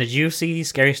 Colton, did you see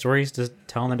Scary Stories to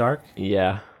Tell in the Dark?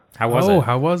 Yeah. How was it?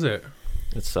 How was it?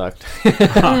 It sucked.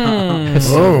 It's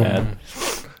so bad.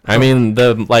 I mean,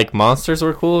 the monsters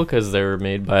were cool because they were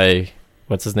made by,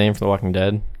 what's his name from The Walking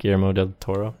Dead? Guillermo del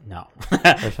Toro No.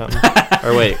 or something?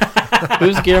 Or wait,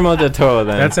 who's Guillermo del Toro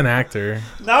then? That's an actor.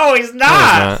 No, he's No,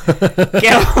 not. he's not.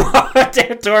 Guillermo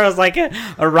del Toro's like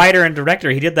a writer and director.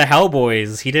 He did the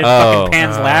Hellboys. He did Oh. fucking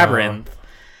Pan's Labyrinth.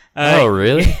 Oh,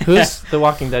 really? Who's the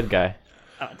Walking Dead guy?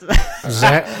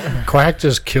 Quack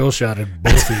just kill shotted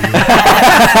both of you.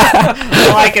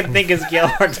 All I can think is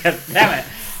Guillermo del Damn it.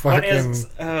 What is...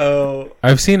 Oh.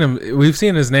 I've seen him. We've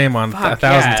seen his name on Fuck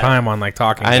 1,000 yeah. times on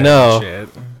Talking I Dead know. and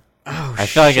shit. Oh, I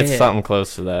feel like it's shit. something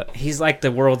close to that. He's like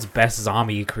the world's best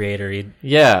zombie creator. Yeah,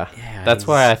 Yeah, that's he's-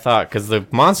 why I thought, because the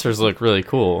monsters look really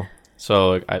cool.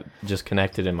 So I just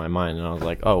connected in my mind, and I was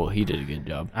like, oh, well, he did a good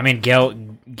job. I mean,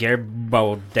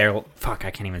 Guillermo del... Fuck,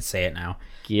 I can't even say it now.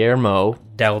 Guillermo.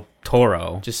 Del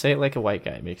Toro. Just say it like a white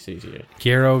guy. It makes it easier.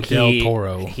 Guillermo del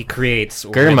Toro. He creates...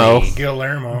 Guillermo. really-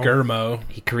 Guillermo. Gurmo.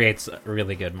 He creates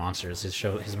really good monsters.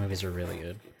 His movies are really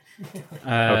good.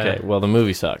 Okay, well, the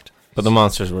movie sucked, but the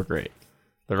monsters were great.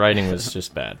 The writing was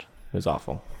just bad. It was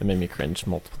awful. It made me cringe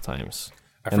multiple times.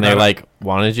 And they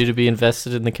wanted you to be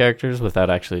invested in the characters without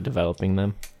actually developing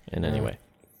them in any way.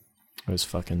 It was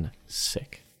fucking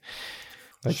sick.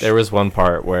 Like there was one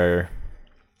part where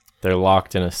they're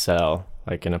locked in a cell,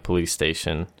 like in a police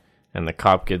station, and the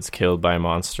cop gets killed by a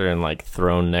monster and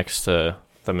thrown next to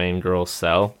the main girl's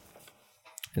cell.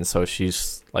 And so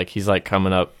he's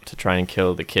coming up to try and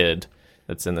kill the kid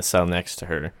that's in the cell next to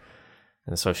her.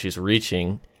 And so she's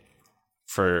reaching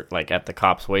for at the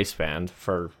cop's waistband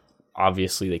for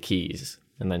obviously the keys,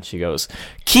 and then she goes,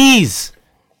 keys,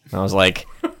 and I was like,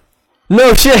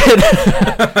 no shit.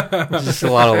 Just a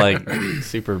lot of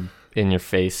super in your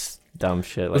face dumb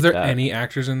shit. Was there that. any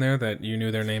actors in there that you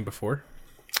knew their name before?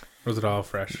 Or was it all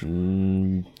fresh?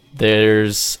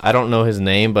 There's, I don't know his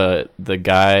name, but the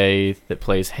guy that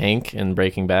plays Hank in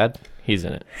Breaking Bad, he's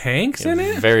in it. Hank's in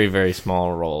it? Very, very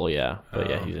small role, yeah, but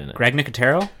yeah, he's in it. Greg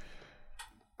Nicotero?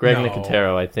 Greg No.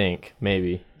 Nicotero, I think,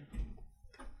 maybe.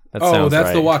 That Oh, sounds that's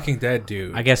right. the Walking Dead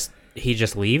dude. I guess he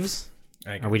just leaves?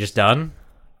 I Are we just done?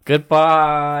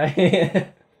 Goodbye.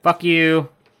 Fuck you.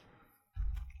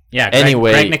 Yeah,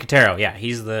 Anyway. Greg Nicotero. Yeah,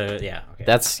 he's the... Yeah, okay.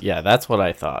 That's what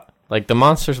I thought. The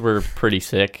monsters were pretty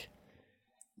sick,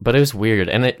 but it was weird,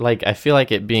 and it I feel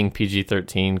like it being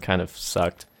PG-13 kind of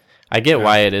sucked. I get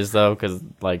why it is though, because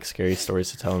Scary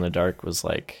Stories to Tell in the Dark was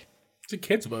It's a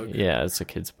kid's book. yeah, it's a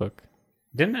kid's book.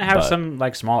 Didn't it have but-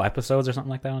 some small episodes or something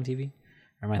like that on TV?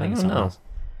 Or am I I thinking don't something know. else?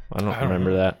 I don't I don't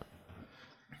remember know. that.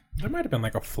 There might have been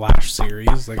a Flash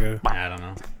series, I don't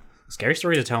know. Scary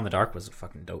Stories to Tell in the Dark was a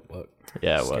fucking dope book.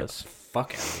 Yeah, it Scared was. the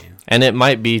fuck out of you. And it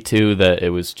might be too that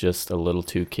it was just a little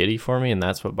too kiddie for me, and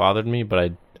that's what bothered me.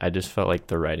 But I just felt like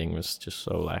the writing was just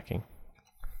so lacking.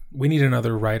 We need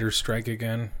another writer's strike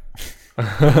again.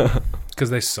 Because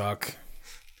they suck.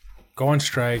 Go on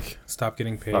strike. Stop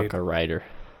getting paid. Fuck a writer.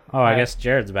 Oh, I guess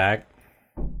Jared's back.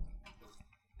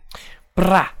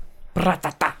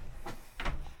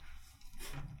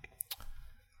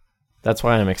 That's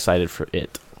why I'm excited for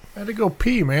it. I had to go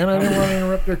pee, man. I didn't want to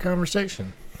interrupt their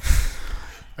conversation.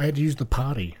 I had to use the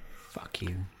potty. Fuck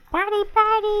you.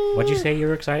 What'd you say you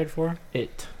were excited for?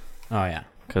 It. Oh, yeah.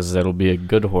 Because it'll be a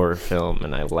good horror film,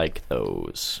 and I like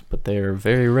those. But they're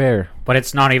very rare. But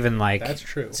it's not even That's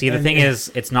true. See, the thing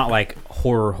is, it's not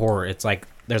horror. It's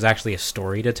there's actually a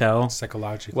story to tell.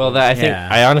 Psychological. Well, Yeah.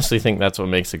 I honestly think that's what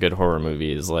makes a good horror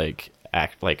movie is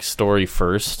act story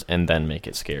first and then make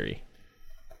it scary.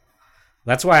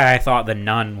 That's why I thought The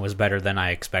Nun was better than I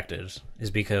expected,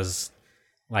 is because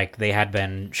they had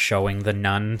been showing The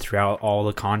Nun throughout all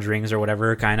the Conjurings or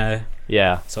whatever, kind of.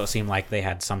 Yeah. So it seemed like they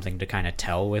had something to kind of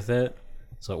tell with it.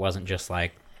 So it wasn't just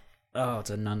oh, it's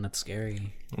a nun that's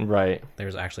scary. Right.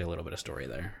 There's actually a little bit of story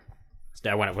there.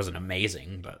 That one, it wasn't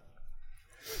amazing, but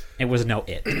it was no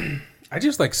It. I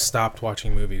just like stopped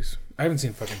watching movies. I haven't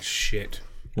seen fucking shit.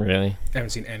 Really? I haven't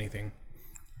seen anything.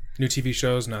 New TV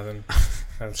shows, nothing.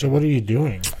 So what are you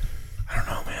doing? I don't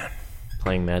know, man.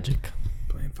 Playing Magic.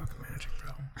 Playing fucking Magic,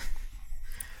 bro.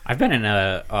 I've been in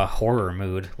a horror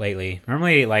mood lately.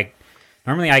 Normally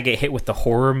I get hit with the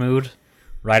horror mood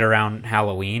right around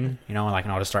Halloween, like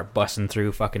and I'll just start busting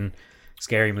through fucking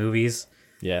scary movies.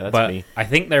 Yeah, that's But me. I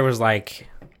think there was like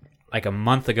a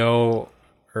month ago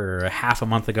or half a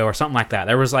month ago or something like that.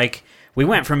 There was we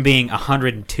went from being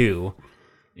 102,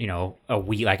 a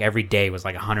week, like every day was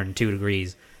like 102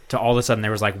 degrees, to all of a sudden there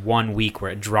was like 1 week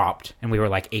where it dropped and we were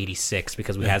like 86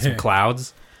 because we had some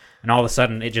clouds, and all of a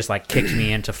sudden it just like kicked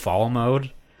me into fall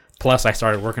mode. Plus I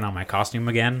started working on my costume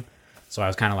again, so I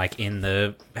was kind of like in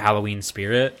the Halloween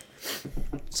spirit.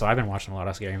 So I've been watching a lot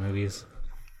of scary movies.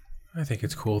 I think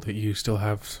it's cool that you still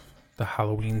have the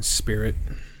Halloween spirit.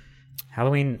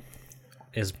 Halloween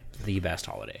is the best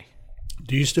holiday.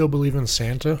 Do you still believe in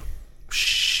Santa?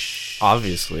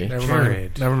 Obviously. Never Jared.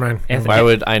 mind. Never mind. If- Why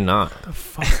would I not? The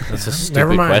fuck? That's a Never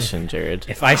stupid mind. question, Jared.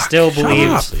 If I still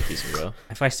believed, Obviously, he's a real.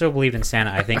 if I still believed in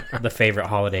Santa, I think the favorite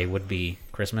holiday would be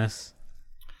Christmas.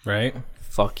 Right?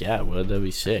 Fuck yeah, would that be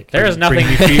sick? There is nothing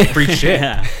Bring me free shit.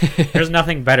 Yeah. There's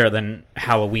nothing better than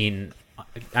Halloween.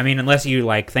 I mean, unless you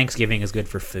like Thanksgiving is good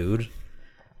for food,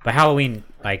 but Halloween,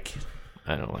 like,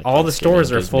 I don't like all the Thanksgiving.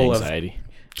 stores are It gives me full of- anxiety.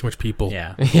 Too much people.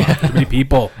 yeah. Too many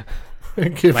people.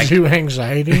 It gives Like- you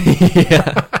anxiety?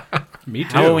 Me too.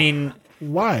 Halloween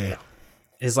Why?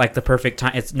 is like the perfect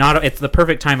time. It's not. It's the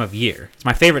perfect time of year. It's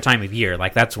my favorite time of year.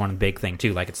 Like that's one big thing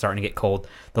too. Like it's starting to get cold.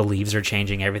 The leaves are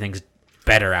changing. Everything's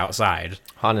better outside.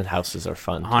 Haunted houses are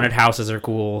fun. Haunted houses are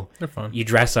cool. They're fun. You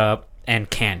dress up and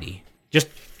candy. Just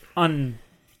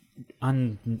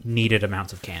unneeded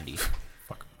amounts of candy.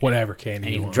 Whatever candy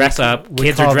And you you want. dress up. we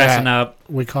Kids call are dressing that- up.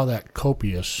 We call that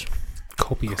copious.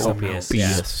 Copious. Copious. amounts. Yeah.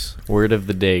 Yes. Word of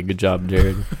the day. Good job,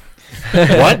 Jared.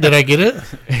 What? Did I get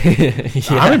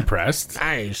it? I'm impressed.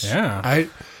 Nice. Yeah. I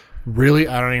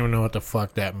don't even know what the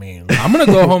fuck that means. I'm going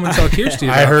to go home and tell Kirsty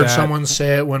about I heard that. someone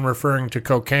say it when referring to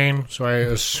cocaine, so I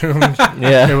assumed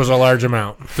Yeah. it was a large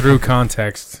amount. Through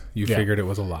context, you Yeah. figured it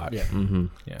was a lot. Yeah. Mm-hmm.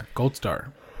 Yeah. Gold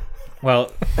star.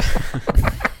 Well,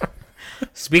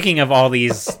 speaking of all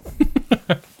these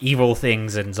evil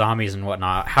things and zombies and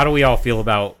whatnot, how do we all feel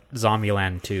about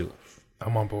Zombieland 2?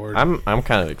 I'm on board. I'm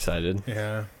kind of excited.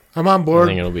 yeah. I'm on I board.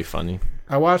 think it'll be funny.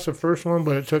 I watched the first one,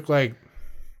 but it took like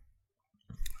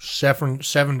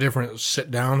seven different sit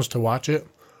downs to watch it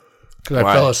because I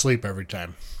Why? fell asleep every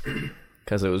time.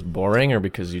 Because it was boring, or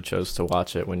because you chose to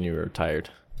watch it when you were tired?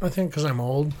 I think because I'm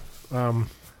old.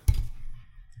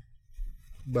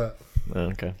 But Oh,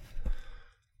 okay.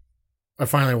 I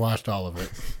finally watched all of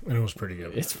it, and it was pretty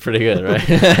good. It's pretty good, right?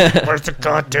 Where's the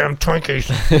goddamn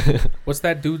Twinkies? What's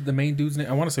that dude, the main dude's name?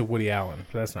 I want to say Woody Allen,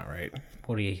 but that's not right.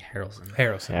 Woody Harrelson.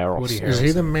 Harrelson. Harrelson. Woody Is Harrelson.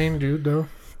 he the main dude, though?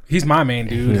 He's my main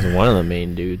He's dude. one of the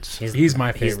main dudes. He's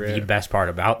my He's favorite. the best part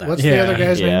about that. What's Yeah. the other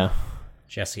guy's Yeah. name?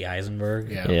 Jesse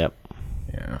Eisenberg. Yeah. Yep.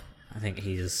 Yeah. I think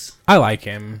he's... I like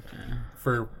him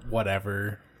for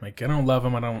whatever. Like, I don't love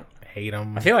him. I don't hate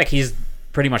him. I feel like he's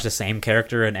pretty much the same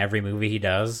character in every movie he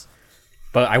does.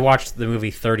 But I watched the movie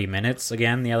 30 Minutes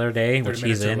again the other day, 30 which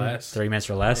Minutes he's or in. Less. 30 Minutes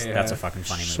or Less. Yeah. That's a fucking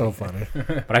funny movie. So funny.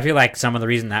 But I feel like some of the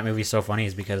reason that movie's so funny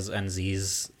is because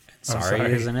Aziz Ansari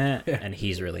is in it, and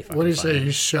he's really fucking What do you funny. say?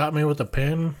 You shot me with a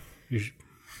pen?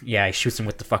 Yeah, he shoots him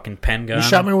with the fucking pen gun. You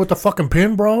shot me with the fucking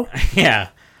pen, bro? Yeah.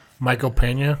 Michael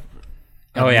Pena.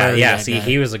 Oh, yeah, murdered yeah. that See, guy.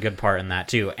 he was a good part in that,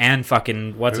 too. And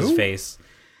fucking, what's his Who? face?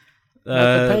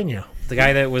 Michael Pena. The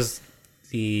guy that was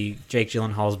the Jake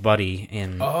Gyllenhaal's buddy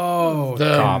in... Oh,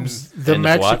 The, Cops. the End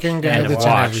of Watch. Mexican guy End of that's in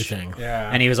Watch. everything. yeah.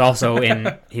 And he was also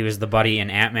in... He was the buddy in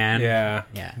Ant-Man. yeah.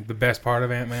 Yeah. The best part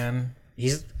of Ant-Man.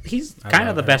 He's I kind love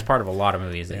of the him. best part of a lot of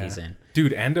movies that Yeah. he's in.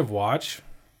 Dude, End of Watch.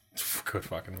 Good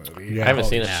fucking movie. Yeah. I haven't Holy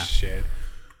seen it. Yeah. Shit.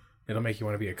 It'll make you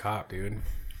want to be a cop, dude.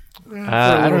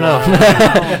 I don't know.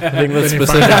 I think that's Then you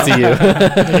specific find to you.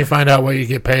 Then you find out what you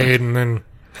get paid, and then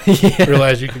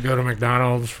realize you could go to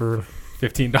McDonald's for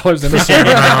 $15 an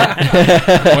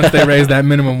hour. Once they raise that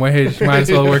minimum wage, might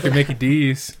as well work at Mickey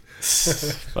D's.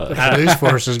 But police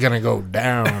force is going to go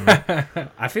down.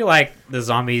 I feel like the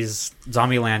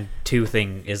Zombieland 2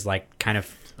 thing is like kind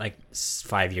of like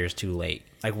 5 years too late.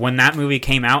 Like when that movie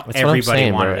came out, that's what I'm everybody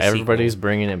saying, wanted bro. a Everybody's sequel.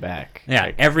 bringing it back. Yeah,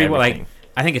 Like, everyone like everything.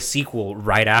 I think a sequel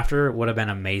right after would have been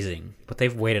amazing, but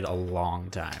they've waited a long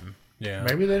time. Yeah.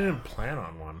 Maybe they didn't plan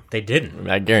on one. They didn't.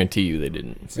 I guarantee you they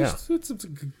didn't. It's a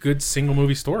good single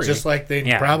movie story. Just like they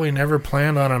probably never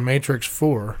planned on a Matrix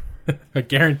 4. I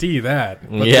guarantee you that.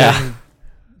 But then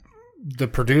the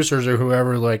producers or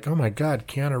whoever like, oh my God,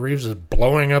 Keanu Reeves is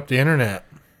blowing up the internet.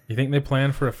 You think they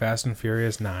planned for a Fast and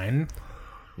Furious 9?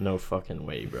 No fucking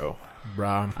way, bro.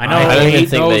 Bro. I know. I don't even hate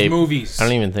think those movies. I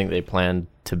don't even think they planned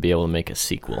to be able to make a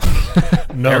sequel.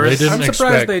 No, they didn't I'm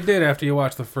surprised they did after you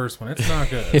watch the first one. It's not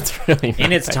good. It's really not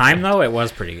In its that time, though, it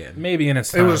was pretty good. Maybe in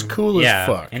its It time. was cool as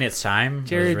fuck. In its time, it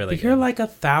Jared, was really you're good. like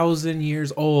 1,000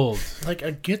 years old. Like,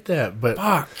 I get that, but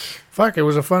Fuck. it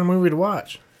was a fun movie to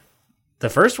watch. The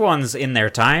first ones in their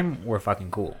time were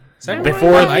fucking cool.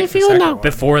 Before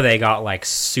Before they got like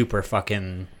super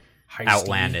fucking Heisty.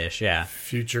 outlandish, yeah.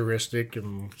 Futuristic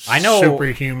and I know-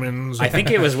 superhumans. I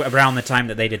think it was around the time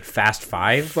that they did Fast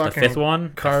Five, the Fucking fifth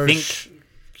one. cars I think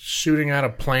shooting out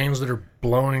of planes that are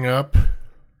blowing up.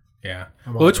 Yeah.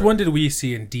 Well, which one did we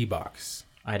see in D-Box?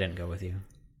 I didn't go with you.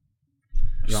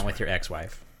 You went with your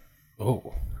ex-wife.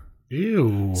 Oh.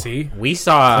 Ew. See? We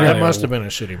saw. That must have been a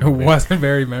shitty It movie. wasn't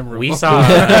very memorable. We saw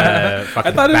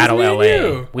fucking thought it was Battle me and LA.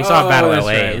 you. We saw Battle that's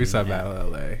LA. right. We and- saw Battle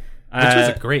LA. Which was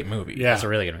a great movie. Yeah. It's a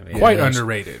really good movie. Quite it is.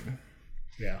 underrated.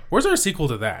 Yeah. Where's our sequel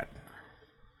to that?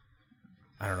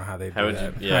 I don't know how they do would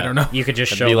that. you- yeah. I don't know. You could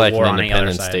just It'd show be the like war an on the other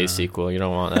Independence side. Day sequel. You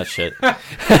don't want that shit.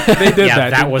 They did Yeah, that.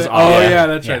 that didn't was they? awful. Oh, yeah,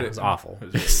 that's Yeah, right. it was awful. It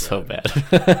was really So bad.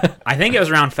 bad. I think it was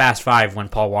around Fast Five when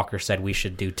Paul Walker said we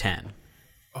should do 10.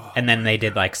 And then they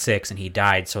did like 6 and he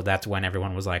died, so that's when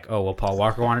everyone was like, oh, well, Paul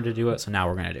Walker wanted to do it, so now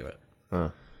we're going to do it. Huh.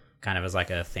 Kind of as like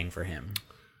a thing for him.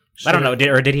 I don't know.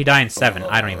 Did he die in 7?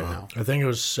 I don't even know. I think it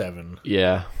was 7.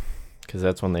 Yeah, because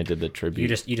that's when they did the tribute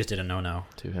You just did a no-no.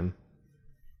 to him.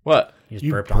 What? You just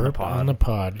You burped on the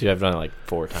pod. Dude, I've done it like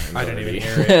 4 times. I didn't even already.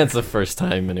 hear it. It's the first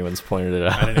time anyone's pointed it I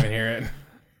out. didn't even hear it.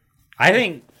 I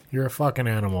think You're a fucking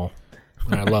animal.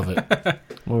 And I love it.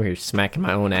 I'm over here smacking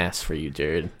my own ass for you,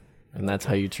 Jared. And that's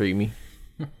how you treat me?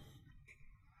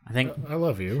 I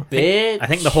love you. I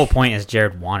think the whole point is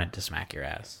Jared wanted to smack your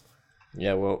ass.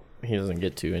 Yeah, well, he doesn't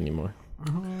get to anymore.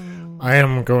 I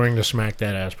am going to smack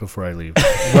that ass before I leave.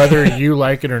 Whether you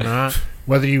like it or not,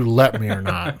 whether you let me or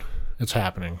not, it's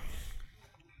happening.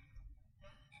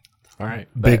 All right.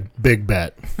 Big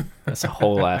bet. That's a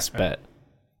whole ass bet.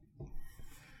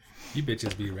 You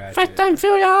bitches be ratchet. I'm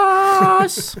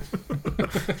furious!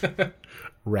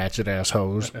 Ratchet ass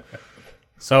hoes.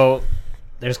 So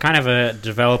there's kind of a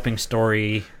developing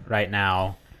story right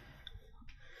now,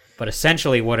 but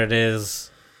essentially what it is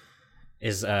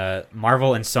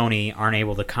Marvel and Sony aren't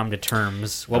able to come to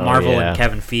terms. Well, Marvel and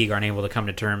Kevin Feige aren't able to come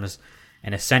to terms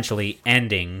and essentially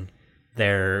ending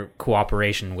their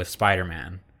cooperation with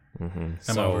Spider-Man. I'm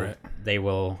So over it. they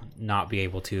will not be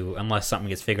able to, unless something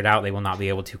gets figured out, they will not be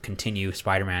able to continue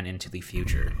Spider-Man into the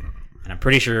future. And I'm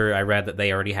pretty sure I read that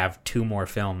they already have 2 more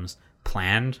films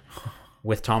planned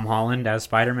with Tom Holland as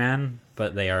Spider-Man,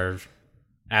 but they are,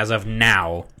 as of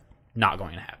now, not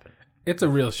going to happen. It's a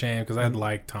real shame because I'd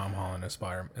like Tom Holland as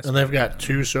Spider-Man. And they've got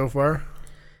 2 so far.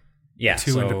 Yeah,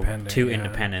 Two independent, two yeah.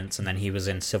 independents, and then he was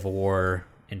in Civil War,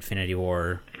 Infinity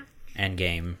War,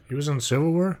 Endgame. He was in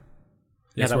Civil War?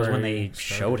 Yeah, That's that was where when he they started.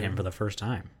 showed him for the first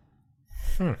time.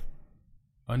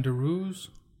 Under Ruse?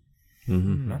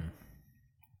 Mm-hmm.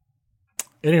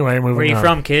 Anyway, moving on. Where are you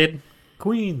from, kid?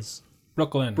 Queens.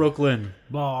 Brooklyn. Brooklyn.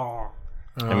 Blah.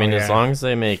 I mean, as yeah. long as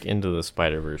they make Into the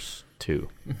Spider-Verse 2,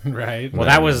 Right? Well,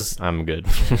 that was I'm good.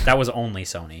 that was only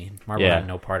Sony. Marvel Yeah. had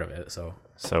no part of it, so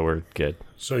So we're good.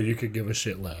 So you could give a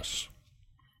shit less.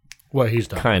 What he's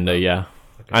done. Kinda, yeah.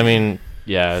 I mean,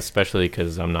 yeah, especially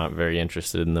because I'm not very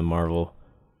interested in the Marvel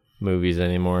movies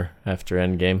anymore after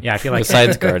Endgame. Yeah, I feel like-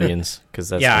 besides Guardians, because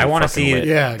that's yeah, I want to see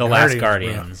Yeah, the last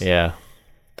Guardians, Guardians. Yeah,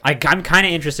 I'm kind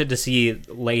of interested to see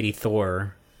Lady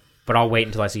Thor, but I'll wait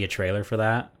until I see a trailer for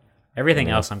that. Everything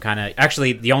else, I'm kind of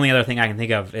actually the only other thing I can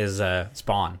think of is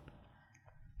Spawn.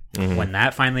 When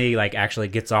that finally like actually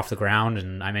gets off the ground,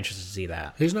 and I'm interested to see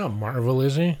that. He's not Marvel,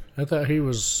 is he? I thought he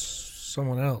was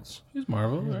someone else. He's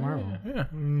Marvel. He's Marvel. Yeah.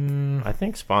 I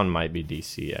think Spawn might be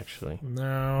DC actually.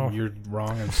 No. You're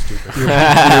wrong and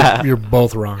stupid. You're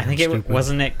both wrong. I think it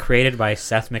wasn't it created by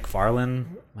Seth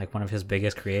MacFarlane, like one of his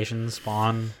biggest creations.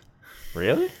 Spawn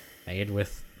Really? made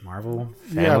with Marvel.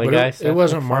 Family but Guy. it Seth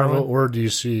wasn't Marvel MacFarlane? or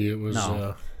DC. It was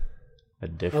No. A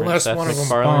different Unless Seth one of them-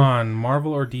 MacFarlane? Spawn,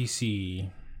 Marvel or DC?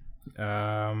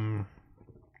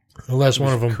 unless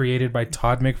one of them. Created by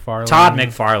Todd McFarlane. Todd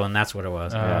McFarlane, that's what it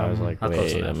was. Yeah, I was like, not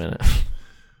close wait a enough. minute.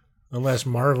 Unless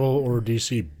Marvel or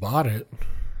DC bought it.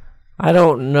 I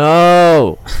don't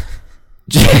know.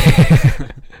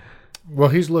 Well,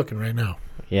 he's looking right now.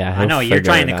 Yeah, I know he'll you're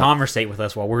figure trying it to out. conversate with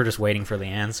us while we're just waiting for the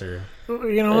answer.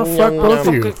 You know, fuck both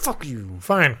of you. Fuck you.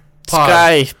 Fine. Pause.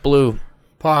 Sky blue.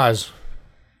 Pause.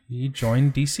 He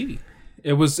joined DC.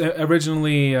 It was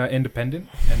originally independent,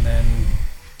 and then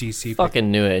DC.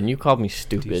 Fucking knew it, and you called me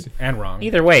stupid. DC, and wrong.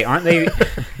 Either way, aren't they?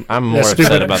 I'm more stupid-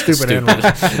 upset about the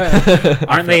stupid stupid.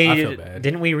 Aren't I feel they? bad.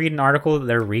 Didn't we read an article that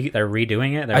they're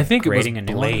redoing it? They're I think it was creating a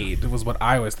new one? Blade. It was what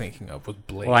I was thinking of. Was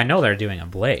Blade. Well, I know they're doing a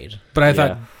Blade. but I Yeah.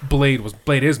 thought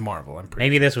Blade is Marvel. I'm pretty.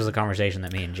 Maybe this was a conversation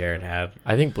that me and Jared had.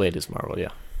 I think Blade is Marvel. Yeah,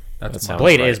 That's that sounds Marvel.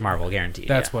 Blade right. is Marvel, guaranteed.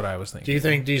 That's yeah. what I was thinking. Do you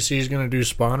think DC is going to do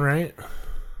Spawn right?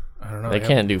 I don't know. They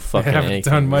can't do They fucking haven't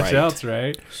anything done much right. else,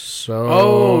 right? So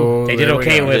Oh, They did there we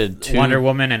okay go. with Did two- Wonder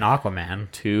Woman and Aquaman.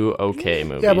 2 okay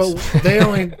movies. Yeah,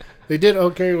 but they did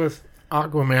okay with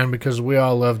Aquaman because we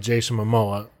all love Jason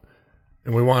Momoa,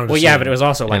 and we wanted. to Well, see yeah, him. but it was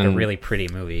also like a And- really pretty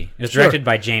movie. It was Sure. directed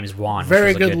by James Wan.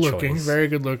 very which was a good looking, choice. very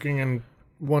good looking, and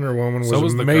Wonder Woman was, So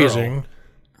was the amazing.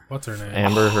 What's her name?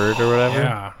 Amber Heard or whatever.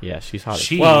 Yeah. Yeah, she's hot.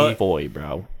 She- as Well- boy,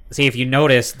 bro. See, if you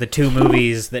notice, the two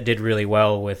movies that did really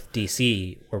well with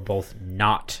DC were both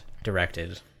not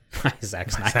directed by Zack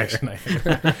Snyder. Zack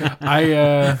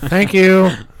Snyder. Thank you.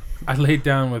 I laid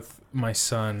down with my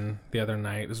son the other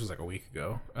night. This was like a week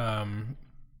ago.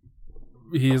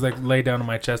 He was like laid down on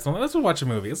my chest. I'm like, let's watch a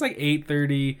movie. It's like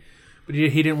 8:30, but he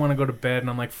didn't want to go to bed, and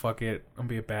I'm like, fuck it, I'm gonna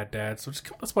be a bad dad. So just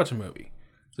come, let's watch a movie.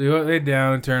 So he laid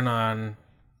down and turned on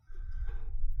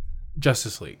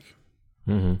Justice League.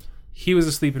 Mm-hmm. He was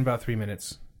asleep in about 3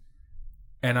 minutes,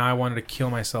 and I wanted to kill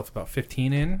myself about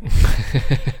 15 in.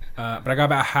 But I got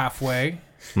about halfway,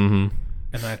 Mm-hmm.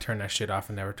 and then I turned that shit off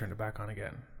and never turned it back on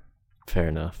again. Fair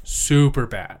enough. Super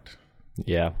bad.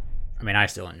 Yeah. I mean, I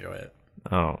still enjoy it. I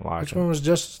don't watch Which them. one was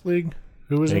Justice League?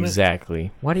 Who was in it?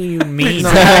 Exactly. What do you mean?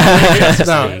 No. Justice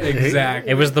No. League?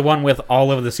 Exactly. It was the one with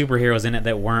all of the superheroes in it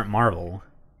that weren't Marvel.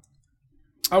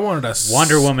 I wanted a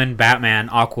Wonder Woman, Batman,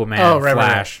 Aquaman, Oh, right,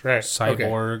 Flash. right. Okay.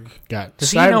 Cyborg. Got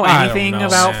Does he know I don't anything know,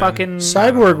 about man. fucking...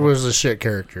 Cyborg was a shit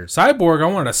character. Cyborg, I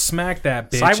wanted to smack that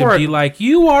bitch Cyborg- and be like,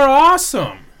 "You are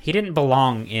awesome." He didn't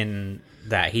belong in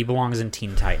that. He belongs in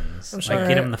Teen Titans. Like, sorry.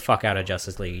 get him the fuck out of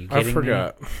Justice League. You I kidding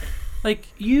forgot. me? Like,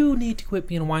 you need to quit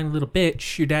being a whiny little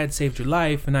bitch. Your dad saved your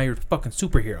life, and now you're a fucking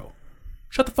superhero.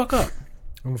 Shut the fuck up.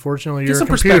 Unfortunately, Get you're a some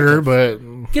computer,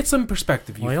 perspective. but Get some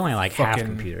perspective. You Well, he only like half fucking-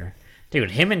 computer.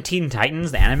 Dude, him and Teen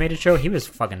Titans, the animated show, he was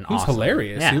fucking He was awesome.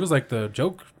 hilarious. Yeah. He was like the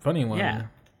joke, funny one. Yeah.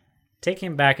 Take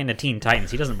him back into Teen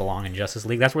Titans. He doesn't belong in Justice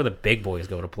League. That's where the big boys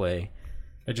go to play.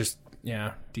 I just,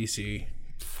 DC.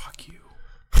 Fuck you.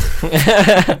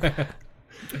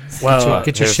 Well,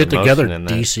 get your there's shit emotion together, in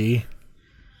that. DC.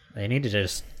 they need to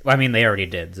just... I mean, they already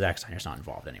did. Zack Snyder's not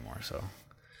involved anymore, so...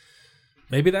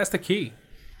 Maybe that's the key.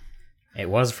 It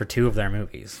was for two of their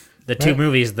movies. The two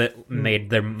movies that made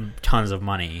them tons of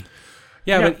money.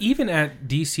 Yeah, Yeah. but even at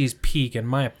DC's peak, in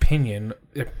my opinion,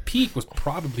 the peak was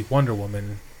probably Wonder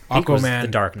Woman, Peak was Aquaman. The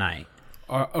Dark Knight.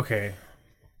 Okay,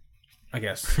 I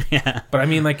guess. Yeah. But I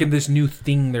mean, like in this new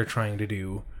thing they're trying to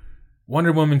do,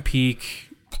 Wonder Woman peak,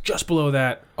 just below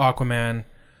that Aquaman,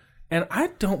 and I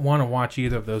don't want to watch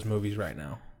either of those movies right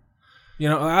now. You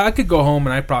know, I could go home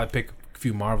and I'd probably pick a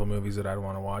few Marvel movies that I'd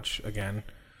want to watch again,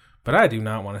 but I do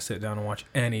not want to sit down and watch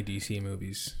any DC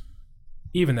movies,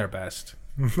 even their best.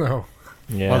 No.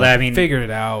 Yeah. Well, I mean, Figure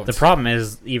it out. the problem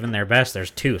is, even their best,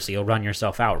 there's two, so you'll run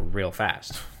yourself out real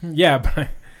fast. Yeah, but I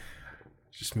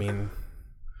just mean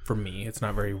for me, it's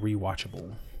not very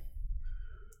rewatchable.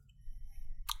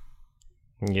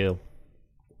 Yep.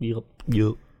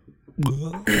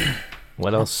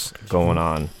 What else going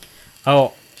on?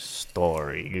 Oh,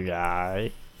 Story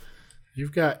guy.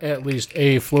 You've got at least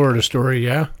a Florida story,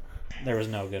 yeah? there was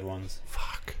no good ones.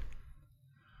 Fuck.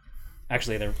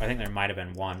 Actually, I think there might have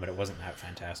been one, but it wasn't that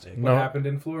fantastic. No. What happened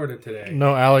in Florida today?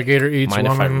 No alligator eats Mind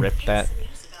if I woman. rip that?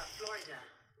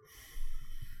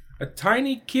 A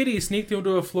tiny kitty sneaked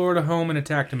into a Florida home and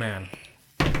attacked a man.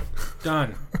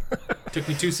 Done. Took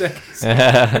me 2 seconds.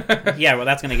 Yeah, well,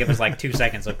 that's going to give us like 2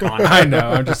 seconds of content. I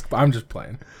know. I'm just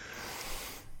playing.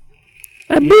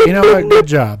 You know what? Good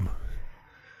job.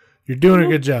 You're doing a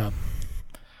good job.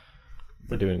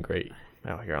 We're doing great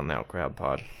out here on the Outcrowd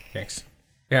Pod. Thanks.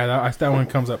 Yeah, that one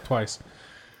comes up twice.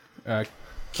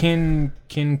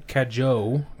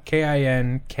 Kinkajou,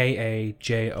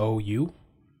 Kinkajou.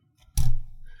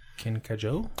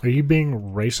 Kinkajou? Are you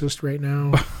being racist right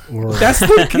now? Or, That's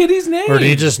the kitty's name. or do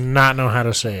you just not know how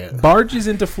to say it? Barges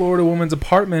into Florida woman's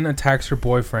apartment, attacks her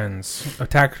boyfriends.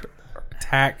 Attacked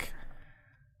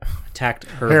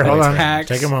her. Here, hold on. Attacks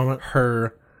Take a moment.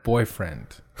 her boyfriend,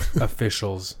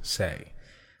 officials say.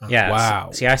 Yeah.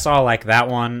 Wow. See, I saw like that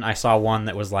one. I saw one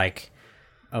that was like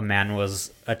a man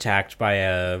was attacked by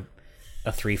a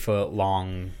 3-foot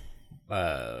long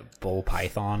bull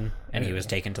python, and he was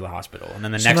taken to the hospital. And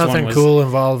then the next nothing one was cool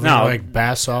involving No. like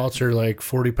bath salts or like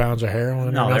 40 pounds of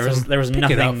heroin. no, or there nothing? was Pick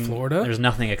nothing. it up, Florida. There was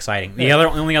nothing exciting. The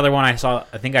only other one I saw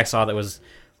that was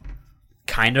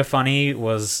kind of funny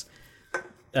was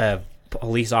a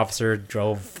police officer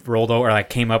rolled over, or like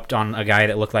came up on a guy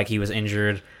that looked like he was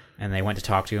injured, and they went to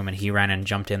talk to him, and he ran and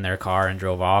jumped in their car and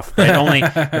drove off. But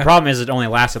the problem is it only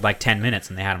lasted like 10 minutes,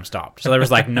 and they had him stopped. So there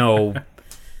was like no.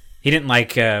 He didn't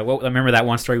like. Remember that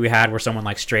one story we had where someone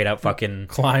like straight up fucking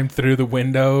Climbed through the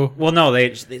window. Well, no,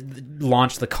 they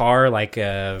launched the car like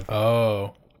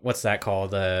Oh. what's that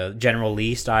called? General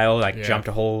Lee style, like Yeah. jumped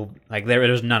a whole like there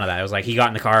was none of that. It was like he got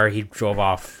in the car, he drove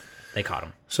off, they caught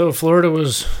him. So Florida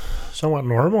was somewhat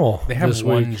normal. They have this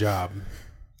one week. job.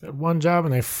 They had one job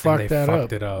and they fucked and they that fucked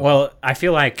up. it up. Well, I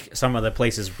feel like some of the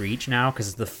places reach now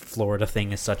because the Florida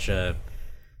thing is such a,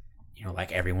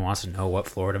 like everyone wants to know what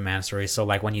Florida man story is. So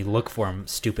like when you look for them,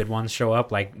 stupid ones show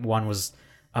up. Like one was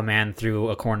a man threw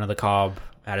a corn of the cob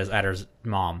at his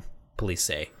mom. Police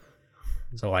say.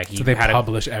 So like he so they had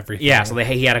publish everything. Yeah, so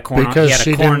he had a corn. Because He had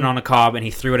she a corn didn't- on a cob, and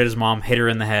he threw it at his mom, hit her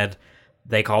in the head.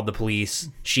 They called the police.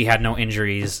 She had no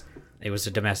injuries. It was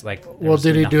a domestic. Like, there Well, was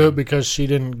did he do nothing. it because she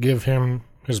didn't give him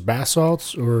his bath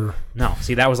salts, or No.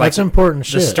 See, that was like that's important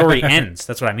the shit? story ends.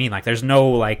 That's what I mean. Like, there's no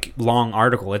like long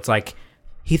article. It's like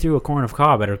he threw a corn of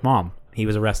cob at his mom. He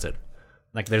was arrested.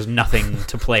 Like, there's nothing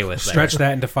to play with. Stretch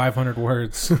that into 500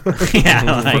 words there. Yeah,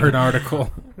 for an like,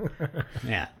 article.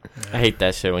 yeah. I hate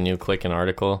that shit when you click an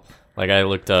article. Like I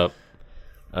looked up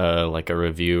like a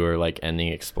review or like ending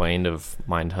explained of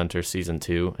Mindhunter season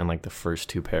 2, and like the first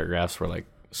 2 paragraphs were like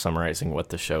summarizing what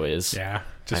the show is. Yeah,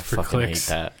 just I for fucking clicks.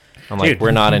 hate that. I'm Dude. like,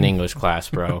 we're not in English class,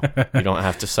 bro. You don't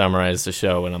have to summarize the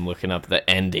show when I'm looking up the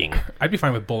ending. I'd be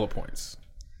fine with bullet points.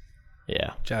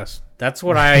 Yeah. Just That's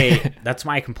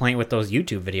my complaint with those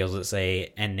YouTube videos that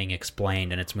say ending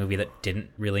explained, and it's a movie that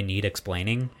didn't really need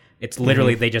explaining. It's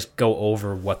literally they just go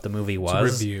over what the movie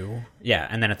was. review. Yeah,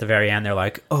 and then at the very end they're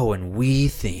like, "Oh, and we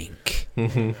think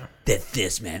that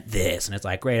this meant this," and it's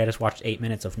like, "Great, I just watched 8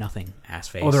 minutes of nothing." Ass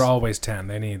face. Oh, they're always 10.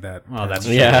 They need that. Well, that's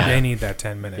Yeah. They need that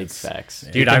 10 It's minutes. facts.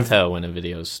 Dude, You can I've- tell when a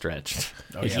video's stretched.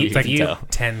 Oh, If yeah. you- It's like if you-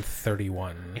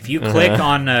 10:31. If you click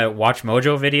on Watch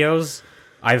Mojo videos,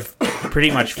 I've pretty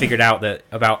much figured out that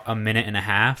about a minute and a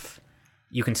half,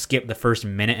 you can skip the first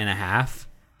minute and a half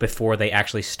before they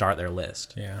actually start their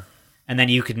list. Yeah. And then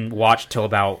you can watch till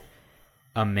about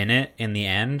a minute in the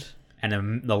end, and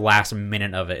then the last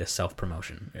minute of it is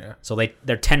self-promotion. Yeah. So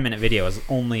their 10-minute video is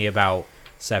only about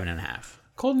 7.5.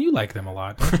 Colton, you like them a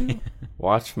lot, don't you?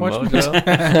 Watch Watch Mojo.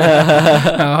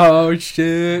 Oh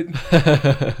shit!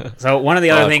 So one of the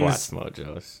other Fuck things, Watch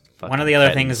Mojo's one of the other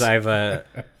fucking things I've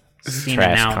seen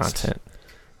trash announced. content.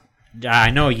 I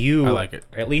know you, I like it.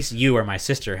 At least you or my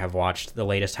sister have watched the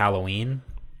latest Halloween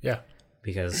Yeah.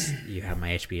 because you have my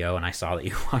HBO, and I saw that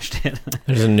you watched it.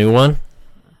 There's a new one.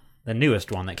 The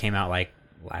newest one that came out like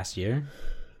last year.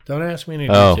 Don't ask me any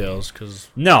Oh. details because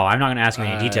No, I'm not going to ask you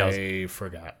any details. I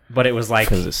forgot. But it was like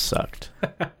Because it sucked.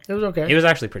 It was okay. it was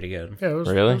actually pretty good. yeah, it was,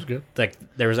 Really? It was good. Like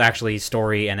there was actually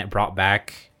story, and it brought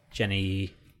back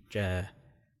Jenny.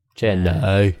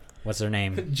 Jedi. What's her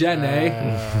name? Jenny.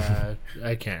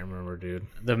 I can't remember, dude.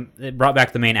 It brought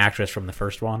back the main actress from the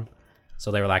first one,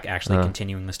 so they were like actually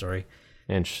continuing the story.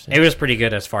 Interesting. It was pretty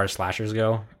good as far as slashers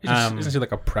go. Isn't she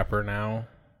like a prepper now?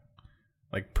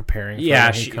 Like preparing for Yeah,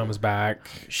 when he she- comes back.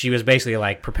 She was basically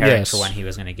like preparing Yes. for when he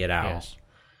was going to get out. Yes.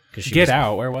 'Cause she Get was-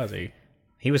 out. Where was he?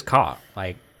 He was caught.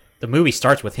 Like the movie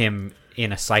starts with him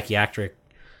in a psychiatric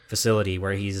facility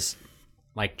where he's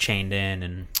like chained in,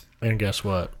 and And guess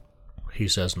what? He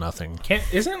says nothing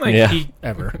Isn't like Yeah. he?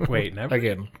 ever. Wait, never.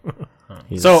 Again.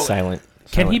 He's So, a silent.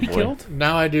 Can he silent be boy. killed?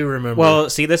 Now I do remember. well,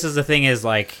 see, this is the thing is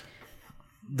like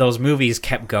those movies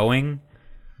kept going,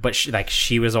 but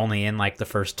she was only in like the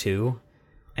first 2,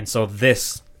 and so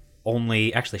this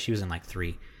only actually she was in like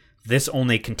 3. This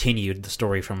only continued the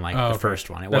story from like the okay. first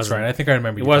one. It That's wasn't, right. I think I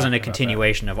remember. It you wasn't a talking about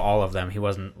continuation of all of them. He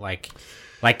wasn't like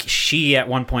she at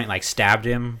one point like stabbed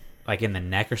him like in the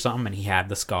neck or something, and he had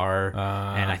the scar.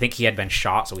 And I think he had been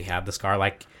shot, so he had the scar.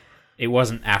 Like it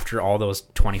wasn't after all those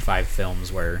 25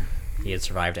 films where he had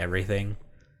survived everything.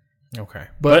 that. Okay.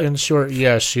 but in short,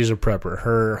 yes, she's a prepper.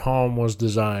 Her home was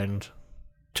designed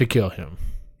to kill him.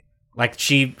 Like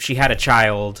she had a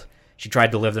child. She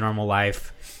tried to live the normal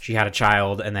life. She had a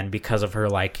child, and then because of her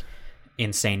like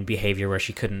insane behavior where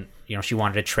she couldn't, she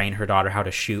wanted to train her daughter how to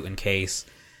shoot in case,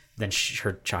 then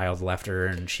her child left her,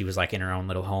 and she was like in her own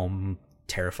little home,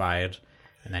 terrified,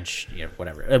 and then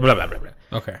whatever. Blah, blah, blah, blah.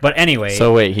 Okay. But anyway,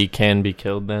 So wait, he can be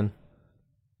killed then?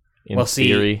 In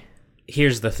theory.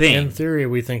 Here's the thing. In theory,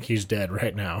 we think he's dead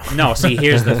right now. No, see,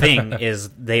 here's the thing: is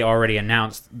they already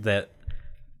announced that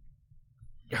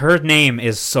her name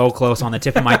is so close on the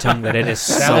tip of my tongue that it is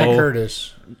Sally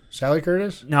Curtis. Sally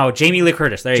Curtis? No, Jamie Lee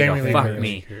Curtis. There you Jamie go. Lee Fuck Curtis.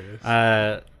 me.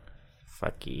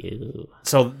 Fuck you.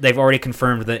 So they've already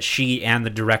confirmed that she and the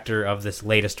director of this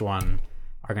latest one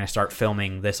are going to start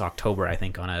filming this October, I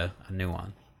think, on a new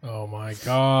one. Oh my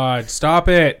god! Stop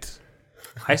it!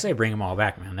 I say bring them all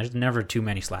back, man. There's never too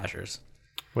many slashers.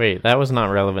 Wait, that was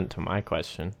not relevant to my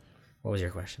question. What was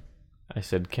your question? I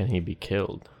said, can he be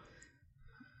killed?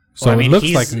 So Well, I mean, it looks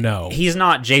he's- like no. He's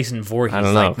not Jason Voorhees. I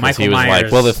don't know. Like 'Cause Michael he was Myers.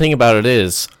 like, well, the thing about it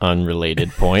is, unrelated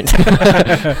point.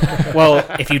 Well,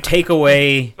 if you take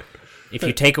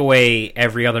away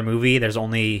every other movie, there's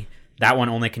only that one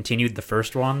only continued the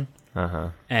first one,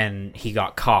 and he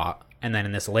got caught. And then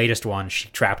in this latest one, she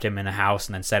trapped him in a house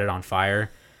and then set it on fire.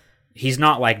 He's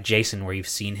not like Jason, where you've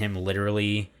seen him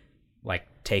literally like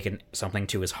taking something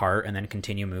to his heart and then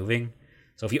continue moving.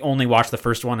 So if you only watch the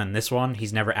first one and this one,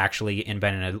 he's never actually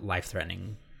been in a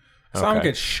life-threatening. Saw him Okay.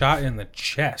 get shot in the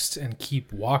chest and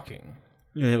keep walking.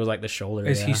 It was like the shoulder.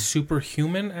 Is he yeah.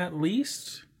 superhuman at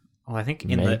least? Well, I think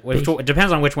Maybe. it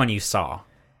depends on which one you saw.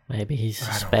 Maybe he's a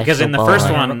special Because in the boy.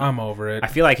 first one, I'm over it. I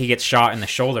feel like he gets shot in the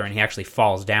shoulder and he actually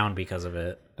falls down because of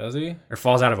it, Does he? or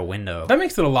falls out of a window. That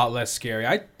makes it a lot less scary.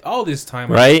 All this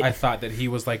time, Right? I thought that he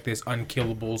was like this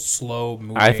unkillable, slow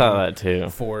moving. I thought that too.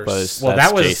 Force. But it's- Well, that's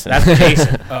that was Jason. that's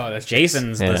Jason. Oh, that's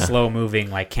Jason's Yeah. the slow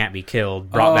moving, like can't be killed,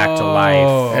 brought back to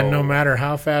life. And no matter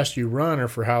how fast you run or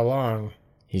for how long,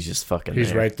 He's just fucking he's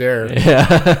there. right there,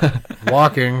 Yeah.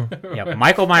 walking. Yeah,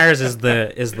 Michael Myers is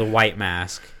the white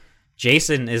mask.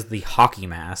 Jason is the hockey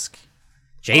mask.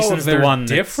 Jason's the they're one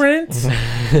that's- different.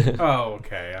 Oh,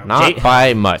 okay. Not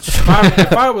by much.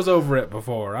 If I was over it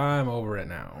before, I'm over it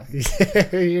now.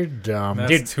 You're dumb. That's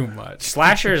Dude. too much.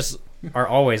 Slashers are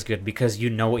always good because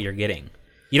you know what you're getting.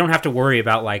 You don't have to worry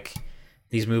about like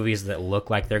these movies that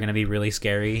look like they're going to be really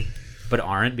scary but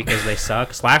aren't because they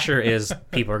suck. Slasher is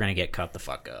people are going to get cut the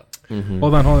fuck up.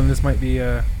 Hold on. This might be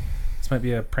a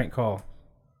prank call.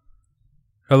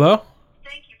 Hello?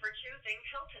 Thank you for choosing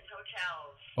Hilton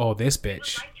Hotels. Oh, this We would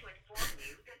bitch. like to inform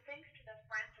you that thanks to the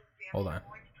Friends and Family Hold on.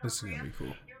 Points This is gonna program, be cool.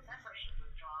 your membership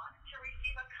was drawn to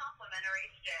receive a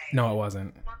complimentary stay. No, it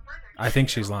wasn't. For further I think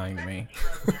she's lying to me.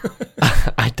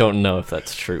 I don't know if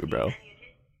that's true, bro.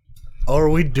 Oh, are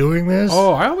we doing this?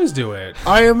 Oh, I always do it.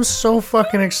 I am so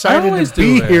fucking excited always to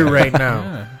be do it. here right now.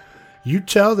 Yeah. You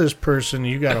tell this person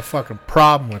you got a fucking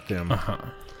problem with them. Uh-huh.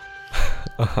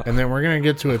 And then we're going to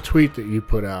get to a tweet that you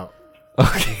put out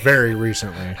very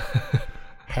recently.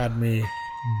 Had me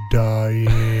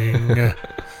dying.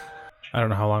 I don't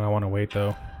know how long I want to wait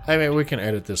though. I mean, we can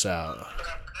edit this out.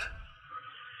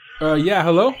 Yeah.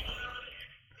 Hello. Hello,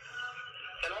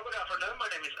 good afternoon. My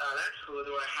name is Alex. Who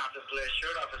do I have the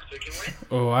pleasure of speaking with?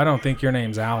 Oh, I don't think your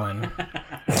name's Alan.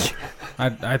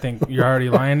 I think you're already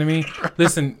lying to me.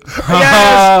 Listen.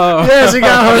 Yes, he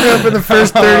got hung up in the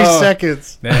first 30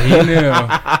 seconds.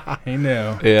 Yeah, he knew. He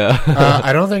knew. Yeah.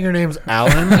 I don't think your name's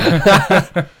Alan.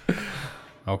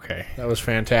 Okay. That was That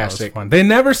fantastic. was fun. They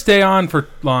never stay on for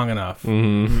long enough.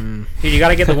 Dude, you got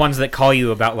to get the ones that call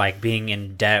you about like being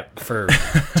in debt for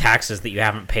taxes that you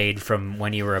haven't paid from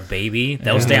when you were a baby.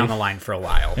 They'll stay on the line for a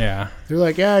while. Yeah. They're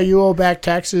like, yeah, you owe back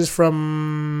taxes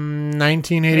from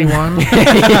 1981.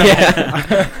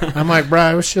 I'm like, bro,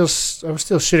 I was still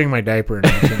shitting my diaper in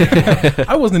 1981.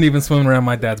 I wasn't even swimming around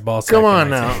my dad's ball sack. Come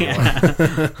in on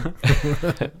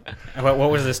 19- now.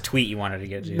 What was this tweet you wanted to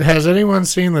get to? Has anyone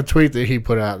seen the tweet that he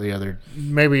put out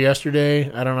maybe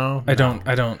yesterday? I don't know. I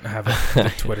don't have a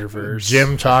Twitterverse.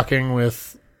 Jim talking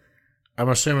with, I'm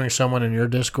assuming someone in your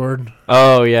Discord,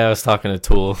 Oh, yeah, I was talking to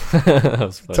Tool. That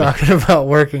was funny. talking about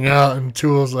working out, and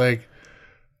Tool's like,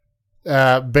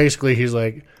 basically he's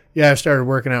like, yeah, I started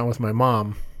working out with my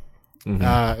mom.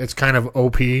 It's kind of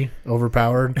OP,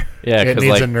 overpowered. Yeah, It because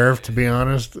needs like, a nerf, to be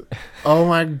honest. Oh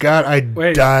my god, I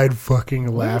Wait. died fucking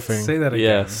laughing. Say that again.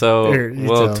 yeah. So, Here, you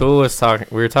well, tell. Tool was talking.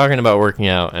 We were talking about working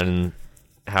out and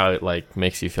how it like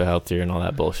makes you feel healthier and all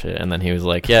that bullshit. And then he was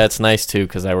like, "Yeah, it's nice too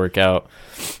because I work out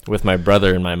with my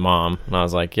brother and my mom." And I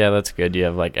was like, "Yeah, that's good. You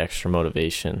have like extra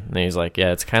motivation." And he's like,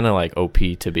 "Yeah, it's kind of like OP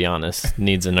to be honest.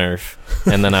 Needs a nerf."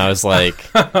 And then I was like,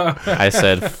 "I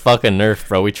said, fuck a nerf,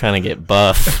 bro. We trying to get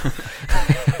buff."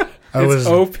 I was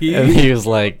OP. And he was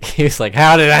like,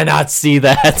 "How did I not see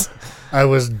that?" I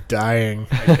was dying.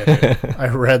 I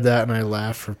read that and I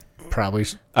laughed for probably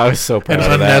I was so an proud of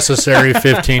that. unnecessary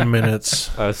 15 minutes.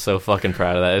 I was so fucking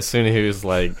proud of that. As soon as he was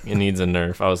like, "It needs a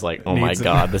nerf," I was like, "Oh my Needs a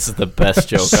god, this is the best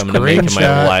joke I'm gonna make in my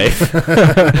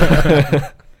Screenshot.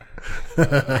 life."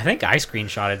 I think I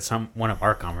screenshotted one of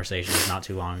our conversations not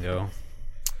too long ago.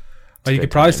 Well, you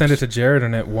could probably send it to Jared,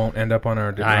 and it won't end up on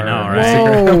our. I know,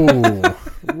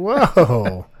 right? Whoa.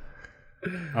 Whoa.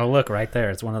 Oh, look, right there.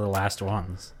 It's one of the last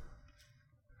ones.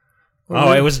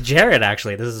 Oh, it was Jared,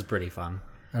 actually. This is pretty fun.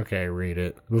 Okay, read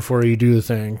it before you do the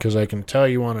thing, because I can tell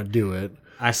you want to do it.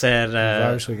 I said... You've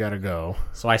obviously got to go.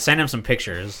 So I sent him some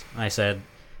pictures. I said,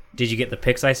 did you get the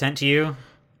pics I sent to you?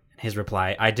 His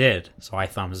reply, I did. So I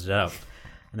thumbs it up.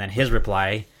 And then his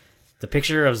reply, the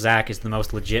picture of Zach is the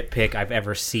most legit pic I've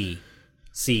ever seen.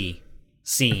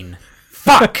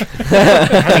 Fuck!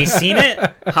 Has he seen it?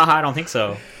 Haha, I don't think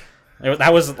so.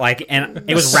 That was like, and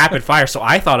it was rapid fire, so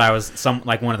I thought I was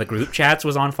one of the group chats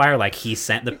was on fire. Like he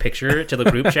sent the picture to the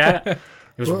group chat. It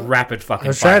was rapid fucking fire. I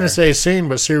was trying to say scene,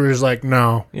 but Siri was like,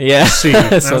 no. Yeah. Scene.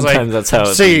 Sometimes like, that's how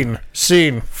it's...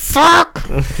 Scene. Fuck!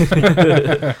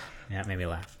 Yeah, it made me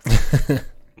laugh.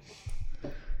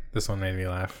 This one made me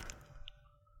laugh.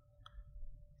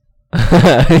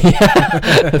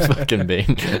 Yeah. Fucking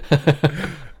Bane.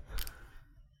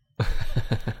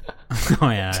 Oh,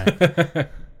 yeah.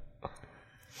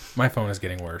 My phone is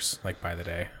getting worse, like, by the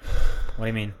day. What do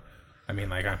you mean? I mean,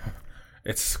 like,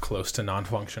 it's close to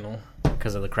non-functional.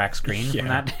 Because of the cracked screen from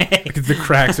Yeah. that day? Because the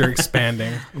cracks are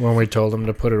expanding. When we told him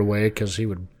to put it away because he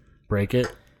would break it,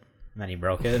 And then he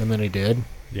broke it. and then he did.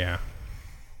 Yeah.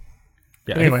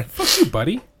 Yeah. Anyway. Hey, fuck you,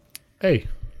 buddy. Hey.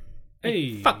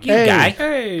 Hey. Fuck you, Hey. guy.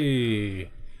 Hey.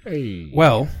 Hey.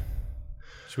 Well,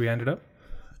 should we end it up?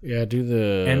 Yeah, do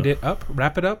the... End it up?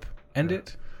 Wrap it up? End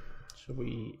it? Should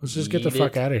we Let's just get the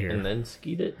fuck out of here. and then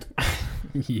skeet it?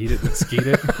 Yeet it, then skeet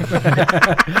it.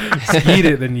 Skeet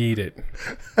it, then yeet it.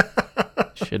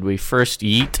 Should we first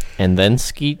eat and then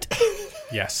skeet?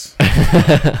 Yes.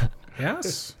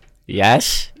 Yes?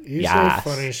 Yes. You Yes. say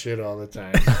funny shit all the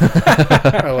time.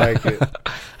 I like it.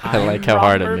 I like how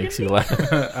hard it makes you laugh.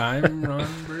 I'm Ron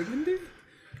Burgundy.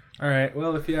 All right.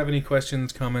 Well, if you have any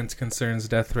questions, comments, concerns,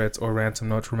 death threats, or ransom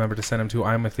notes, remember to send them to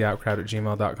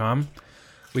imwiththeoutcrowd@gmail.com.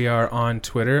 We are on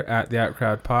Twitter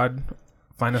 @theoutcrowdpod.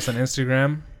 Find us on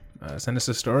Instagram. Send us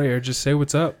a story or just say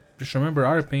what's up. Just remember,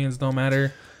 our opinions don't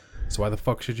matter. So why the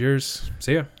fuck should yours?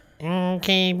 See ya.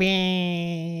 Okay,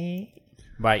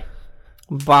 Bye.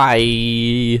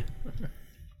 Bye.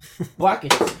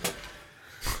 Buckets.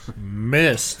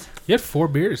 Missed. You had 4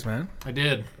 beers, man. I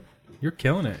did. You're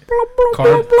killing it.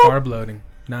 Carb loading.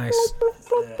 Nice.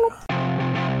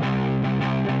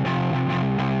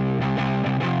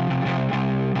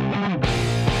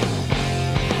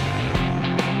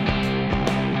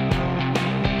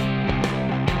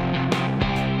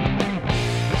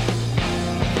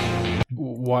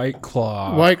 White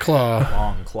Claw. White Claw.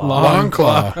 Long claw. Long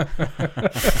Claw.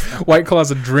 White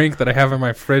Claw's a drink that I have in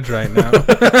my fridge right now.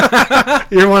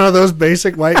 You're one of those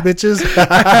basic white bitches?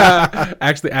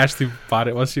 Actually, Ashley bought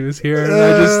it while she was here, and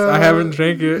I haven't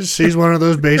drank it. She's one of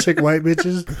those basic white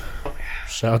bitches?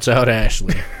 Shouts out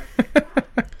Ashley. I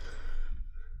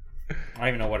don't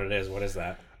even know what it is. What is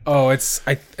that? Oh, it's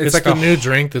It's like the a new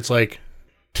drink that's like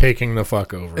taking the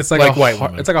fuck over. It's like a white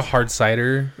hard, woman. it's like a hard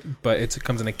cider, but it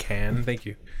comes in a can. Thank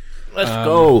you. Let's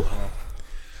go.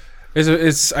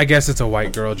 It's I guess it's a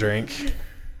white girl drink.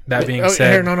 That being Oh,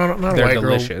 said, here, no, not a they're white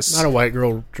delicious. girl. Not a white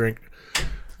girl drink.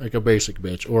 Like a basic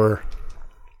bitch or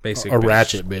Basic a bitch.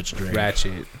 ratchet bitch drink.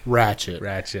 Ratchet.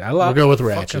 Ratchet. I love. We'll go with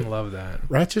Fucking ratchet. love that.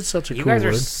 Ratchet's such a You cool guys are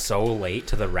word. so late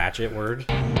to the ratchet word.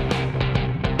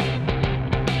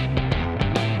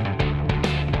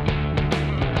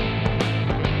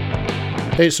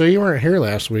 Hey, so you weren't here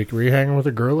last week. Were you hanging with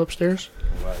a girl upstairs?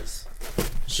 Was.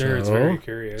 Sure, it's So- very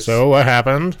curious. So what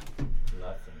happened?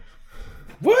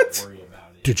 what?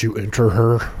 Did you enter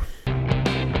her?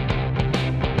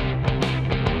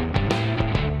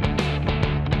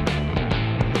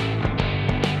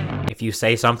 If you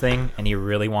say something and you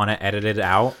really want to edit it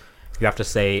out, you have to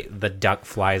say the duck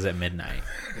flies at midnight.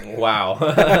 Wow.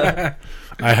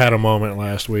 I had a moment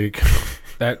last week.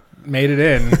 That made it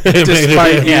in, made it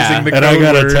despite in. using Yeah. the And I code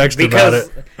got a word. text about it.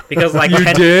 Because like You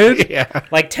 10, did? Yeah.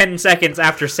 like 10 seconds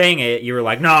after saying it, you were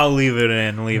like, "No, leave it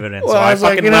in." So I I was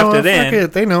fucking like, you know, left it fuck in.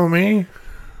 it. They know me.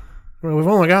 Well, we've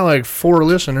only got like 4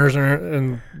 listeners,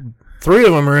 and 3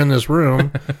 of them are in this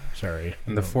room. Sorry,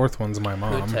 And the 4th one's my Who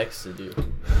mom. texted you?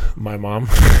 my mom.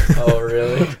 Oh,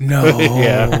 really? No.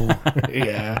 Yeah.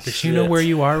 Yeah. Does she know where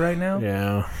you are right now?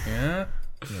 Yeah. Yeah.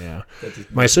 Yeah.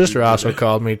 My sister also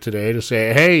called me today to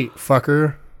say, "Hey,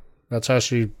 fucker." That's how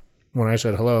she. When I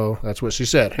said hello, that's what she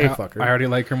said. Hey, fucker. I already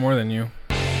like her more than you.